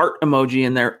the heart emoji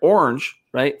in there, orange,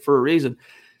 right, for a reason.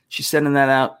 She's sending that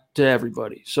out to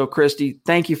everybody. So, Christy,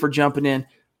 thank you for jumping in.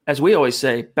 As we always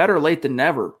say, better late than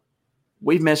never.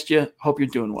 We've missed you. Hope you're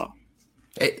doing well.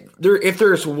 If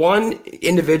there's one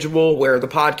individual where the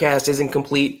podcast isn't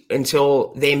complete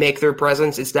until they make their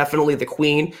presence, it's definitely the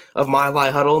queen of Mile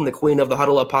High Huddle and the queen of the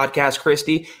Huddle Up podcast,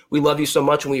 Christy. We love you so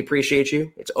much and we appreciate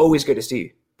you. It's always good to see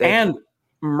you. Thank you.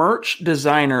 Merch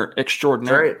designer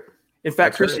extraordinary. Right. In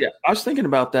fact, Christy, I was thinking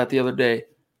about that the other day,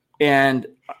 and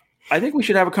I think we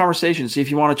should have a conversation, see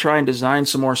if you want to try and design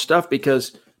some more stuff,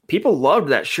 because people loved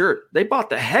that shirt. They bought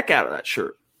the heck out of that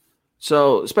shirt.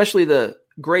 So especially the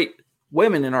great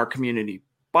women in our community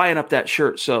buying up that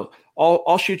shirt. So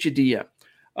I'll shoot you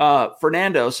DM.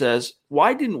 Fernando says,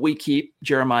 why didn't we keep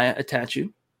Jeremiah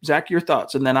Attachu? Zach, your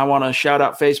thoughts. And then I want to shout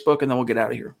out Facebook, and then we'll get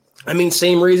out of here. I mean,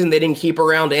 same reason they didn't keep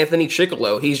around Anthony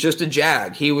Chickillo. He's just a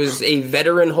Jag. He was a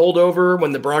veteran holdover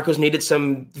when the Broncos needed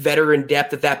some veteran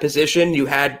depth at that position. You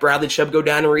had Bradley Chubb go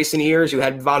down in recent years. You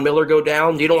had Von Miller go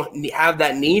down. You don't have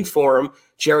that need for him,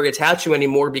 Jerry Attachu,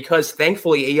 anymore, because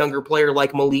thankfully a younger player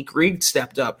like Malik Reed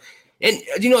stepped up. And,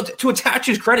 to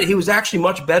Attachu's credit, he was actually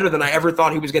much better than I ever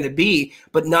thought he was going to be,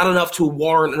 but not enough to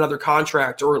warrant another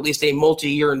contract or at least a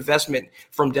multi-year investment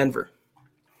from Denver.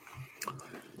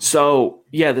 So,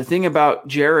 yeah, the thing about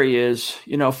Jerry is,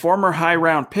 former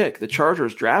high-round pick. The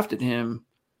Chargers drafted him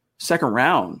 2nd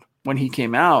round when he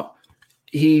came out.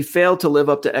 He failed to live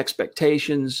up to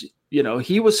expectations.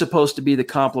 He was supposed to be the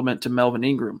complement to Melvin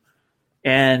Ingram,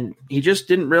 and he just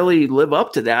didn't really live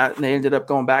up to that, and they ended up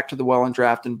going back to the well and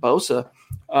drafting Bosa,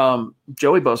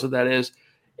 Joey Bosa, that is,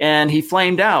 and he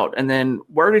flamed out. And then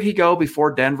where did he go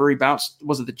before Denver? He bounced,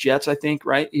 was it the Jets, I think,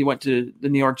 right? He went to the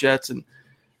New York Jets, and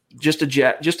just a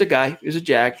guy. He was a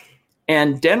Jag.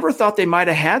 And Denver thought they might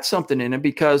have had something in him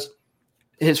because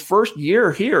his first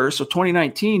year here, so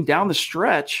 2019, down the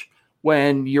stretch,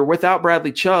 when you're without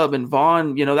Bradley Chubb and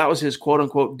Vaughn, that was his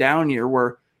quote-unquote down year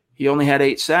where he only had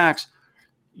 8 sacks,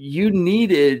 you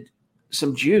needed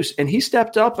some juice. And he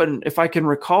stepped up and, if I can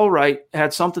recall right,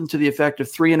 had something to the effect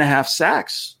of 3.5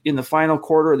 sacks in the final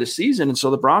quarter of the season. And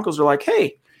so the Broncos are like,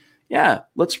 hey, yeah,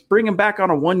 let's bring him back on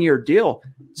a 1-year deal.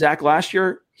 Zach, last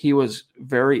year, he was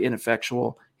very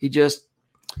ineffectual. He just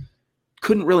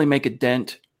couldn't really make a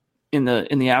dent in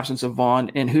the absence of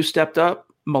Vaughn. And who stepped up?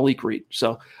 Malik Reed.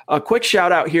 So a quick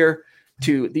shout out here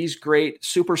to these great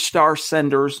superstar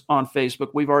senders on Facebook.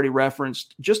 We've already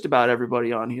referenced just about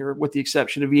everybody on here with the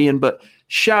exception of Ian, but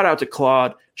shout out to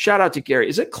Claude. Shout out to Gary.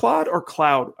 Is it Claude or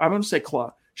Cloud? I'm going to say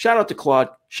Claude. Shout out to Claude.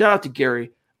 Shout out to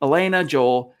Gary, Elena,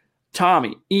 Joel,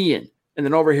 Tommy, Ian, and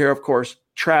then over here, of course,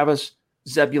 Travis,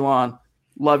 Zebulon.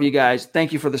 Love you guys.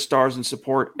 Thank you for the stars and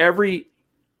support. Every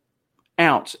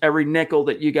ounce, every nickel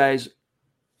that you guys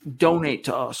donate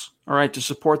to us, all right, to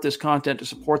support this content, to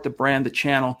support the brand, the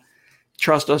channel.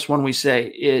 Trust us when we say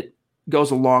it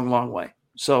goes a long, long way.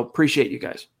 So appreciate you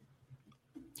guys.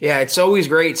 Yeah, it's always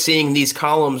great seeing these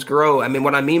columns grow. I mean,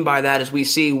 what I mean by that is we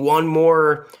see one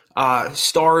more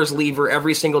stars lever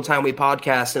every single time we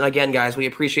podcast. And again, guys, we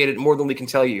appreciate it more than we can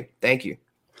tell you. Thank you.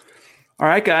 All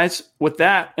right, guys, with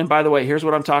that, and by the way, here's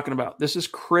what I'm talking about. This is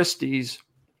Christie's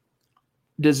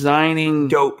designing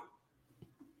dope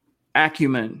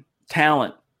acumen,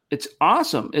 talent. It's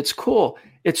awesome. It's cool.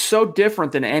 It's so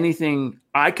different than anything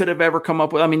I could have ever come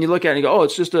up with. I mean, you look at it and you go, oh,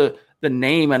 it's just the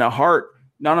name and a heart.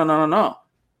 No.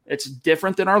 It's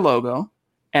different than our logo,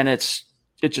 and it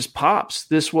just pops.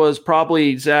 This was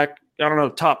probably, Zach, I don't know,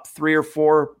 top 3 or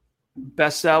 4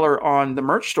 bestseller on the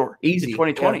merch store. Easy. In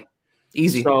 2020. Yeah.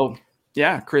 Easy. So,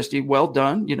 yeah, Christy, well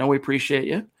done. We appreciate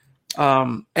you.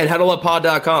 And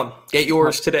huddleuppod.com. Get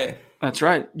yours today. That's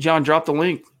right. John, drop the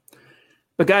link.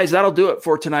 But guys, that'll do it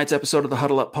for tonight's episode of the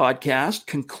Huddle Up Podcast,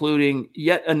 concluding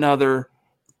yet another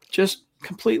just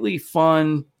completely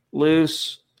fun,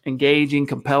 loose, engaging,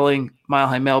 compelling Mile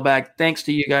High Mailbag. Thanks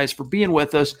to you guys for being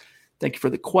with us. Thank you for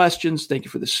the questions. Thank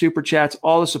you for the super chats,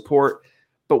 all the support.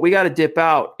 But we got to dip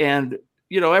out. And,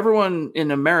 everyone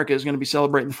in America is going to be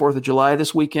celebrating the 4th of July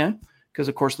this weekend because,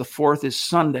 of course, the 4th is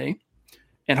Sunday.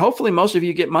 And hopefully most of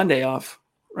you get Monday off,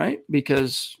 right?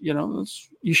 Because,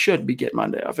 you should be getting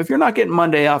Monday off. If you're not getting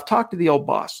Monday off, talk to the old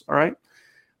boss, all right?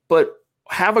 But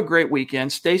have a great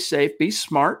weekend. Stay safe. Be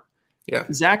smart. Yeah.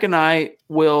 Zach and I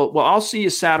I'll see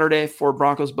you Saturday for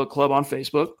Broncos Book Club on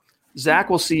Facebook. Zach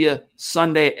will see you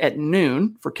Sunday at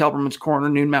noon for Kelberman's Corner,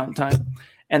 noon Mountain Time.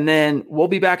 And then we'll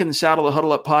be back in the saddle of the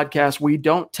Huddle Up Podcast. We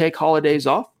don't take holidays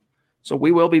off. So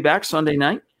we will be back Sunday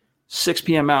night, 6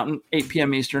 p.m. Mountain, 8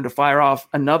 p.m. Eastern to fire off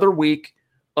another week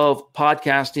of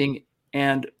podcasting.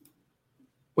 And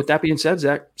with that being said,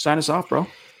 Zach, sign us off, bro.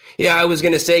 Yeah, I was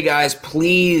going to say, guys,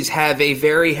 please have a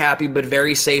very happy but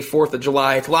very safe 4th of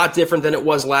July. It's a lot different than it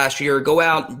was last year. Go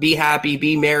out, be happy,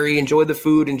 be merry, enjoy the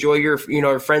food, enjoy your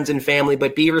friends and family,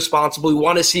 but be responsible. We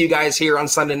want to see you guys here on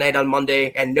Sunday night on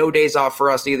Monday, and no days off for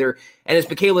us either. And as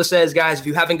Michaela says, guys, if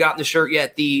you haven't gotten the shirt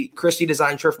yet, the Christie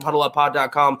Design shirt from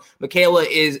HuddleUpPod.com, Michaela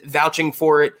is vouching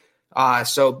for it,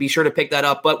 so be sure to pick that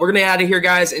up. But we're going to get out of here,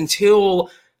 guys,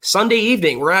 until Sunday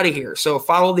evening. We're out of here. So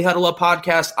follow the Huddle Up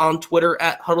Podcast on Twitter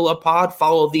at Huddle Up Pod.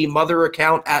 Follow the mother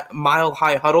account at Mile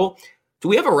High Huddle. Do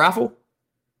we have a raffle?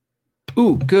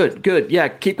 Ooh, good. Yeah,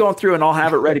 keep going through and I'll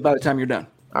have it ready by the time you're done.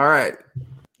 All right.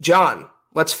 John,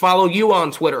 let's follow you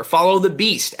on Twitter. Follow the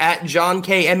Beast at John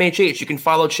K. MHH. You can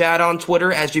follow Chad on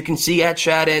Twitter, as you can see, at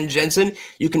Chad N. Jensen.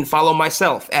 You can follow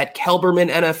myself at Kelberman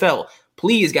NFL.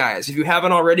 Please, guys, if you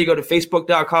haven't already, go to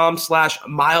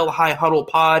Facebook.com/Mile High Huddle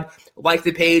Pod. Like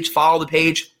the page, follow the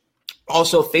page.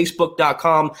 Also,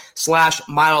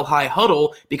 Facebook.com/Mile High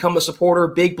Huddle. Become a supporter,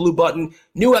 big blue button.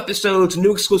 New episodes,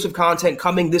 new exclusive content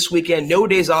coming this weekend. No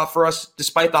days off for us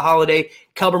despite the holiday.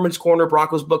 Kelberman's Corner,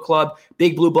 Broncos Book Club,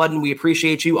 big blue button. We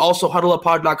appreciate you. Also,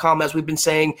 HuddleUpPod.com, as we've been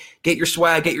saying, get your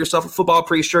swag, get yourself a football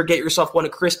pre-shirt, get yourself one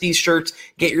of Christie's shirts,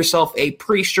 get yourself a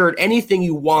pre-shirt. Anything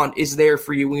you want is there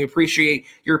for you. We appreciate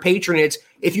your patronage.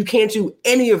 If you can't do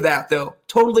any of that, though,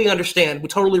 totally understand. We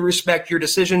totally respect your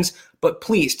decisions, but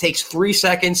please, takes 3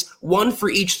 seconds, one for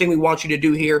each thing we want you to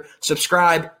do here.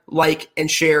 Subscribe, like,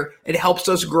 and share. It helps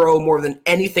us grow more than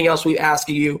anything else we ask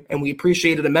of you, and we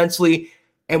appreciate it immensely.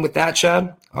 And with that,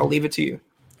 Chad, I'll leave it to you.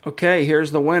 Okay,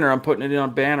 here's the winner. I'm putting it in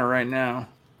on banner right now.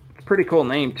 Pretty cool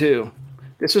name, too.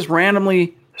 This is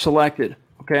randomly selected,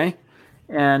 okay?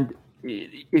 And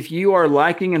if you are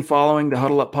liking and following the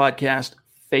Huddle Up Podcast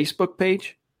Facebook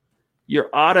page, you're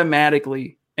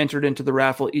automatically entered into the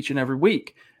raffle each and every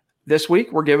week. This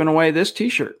week, we're giving away this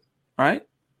T-shirt, all right?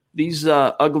 These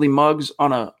ugly mugs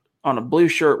on a blue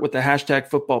shirt with the hashtag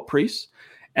Football Priests.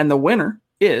 And the winner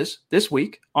is, this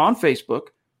week, on Facebook,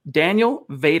 Daniel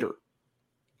Vader.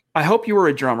 I hope you were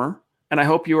a drummer, and I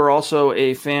hope you are also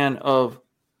a fan of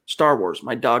Star Wars,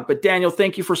 my dog. But Daniel,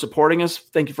 thank you for supporting us.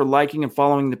 Thank you for liking and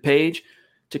following the page.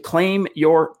 To claim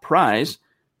your prize,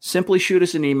 simply shoot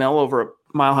us an email over at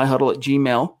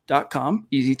milehighhuddle@gmail.com.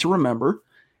 Easy to remember.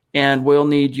 And we'll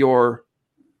need your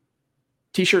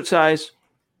T-shirt size,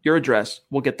 your address.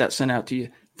 We'll get that sent out to you.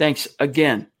 Thanks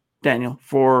again Daniel,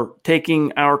 for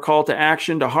taking our call to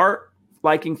action to heart,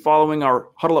 liking, following our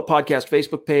Huddle Up Podcast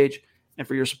Facebook page, and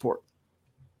for your support.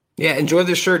 Yeah, enjoy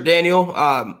this shirt,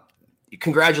 Daniel.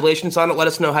 Congratulations on it. Let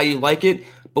us know how you like it.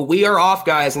 But we are off,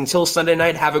 guys, until Sunday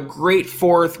night. Have a great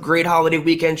 4th, great holiday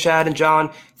weekend, Chad and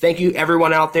John. Thank you,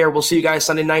 everyone out there. We'll see you guys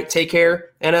Sunday night. Take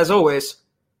care. And as always,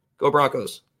 go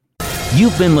Broncos.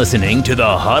 You've been listening to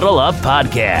the Huddle Up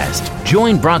Podcast.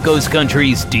 Join Broncos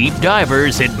Country's deep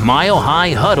divers at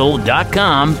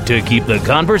milehighhuddle.com to keep the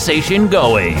conversation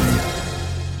going.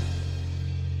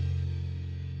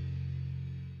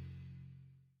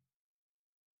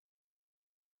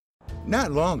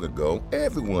 Not long ago,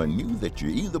 everyone knew that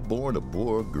you're either born a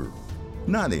boy or girl.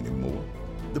 Not anymore.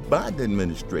 The Biden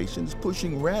administration is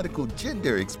pushing radical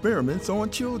gender experiments on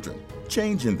children,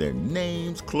 changing their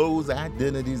names, clothes,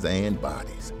 identities, and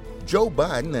bodies. Joe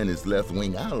Biden and his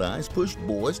left-wing allies push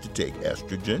boys to take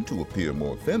estrogen to appear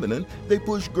more feminine. They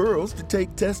push girls to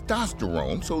take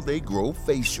testosterone so they grow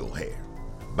facial hair.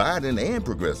 Biden and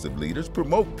progressive leaders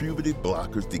promote puberty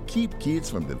blockers to keep kids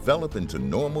from developing to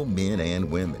normal men and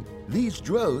women. These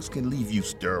drugs can leave you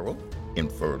sterile,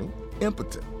 infertile,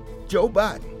 impotent. Joe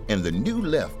Biden and the new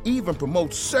left even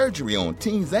promote surgery on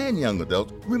teens and young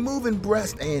adults, removing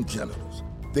breasts and genitals.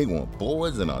 They want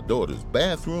boys in our daughters'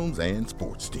 bathrooms and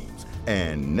sports teams.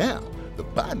 And now, the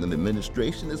Biden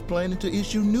administration is planning to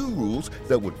issue new rules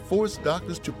that would force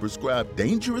doctors to prescribe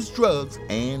dangerous drugs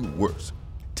and worse.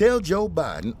 Tell Joe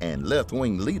Biden and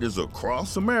left-wing leaders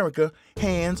across America,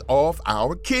 hands off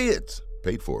our kids.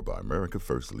 Paid for by America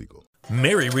First Legal.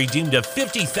 Mary redeemed a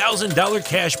 $50,000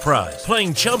 cash prize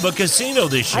playing Chumba Casino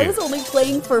this year. I was only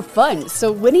playing for fun,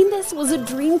 so winning this was a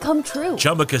dream come true.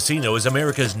 Chumba Casino is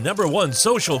America's #1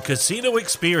 social casino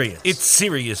experience. It's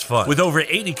serious fun. With over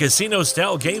 80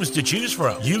 casino-style games to choose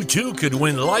from, you too could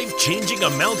win life-changing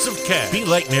amounts of cash. Be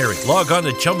like Mary. Log on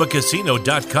to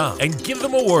ChumbaCasino.com and give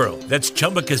them a whirl. That's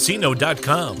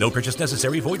ChumbaCasino.com. No purchase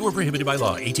necessary. Void or prohibited by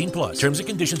law. 18+. Terms and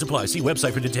conditions apply. See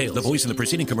website for details. The voice in the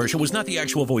preceding commercial was not the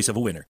actual voice of a winner.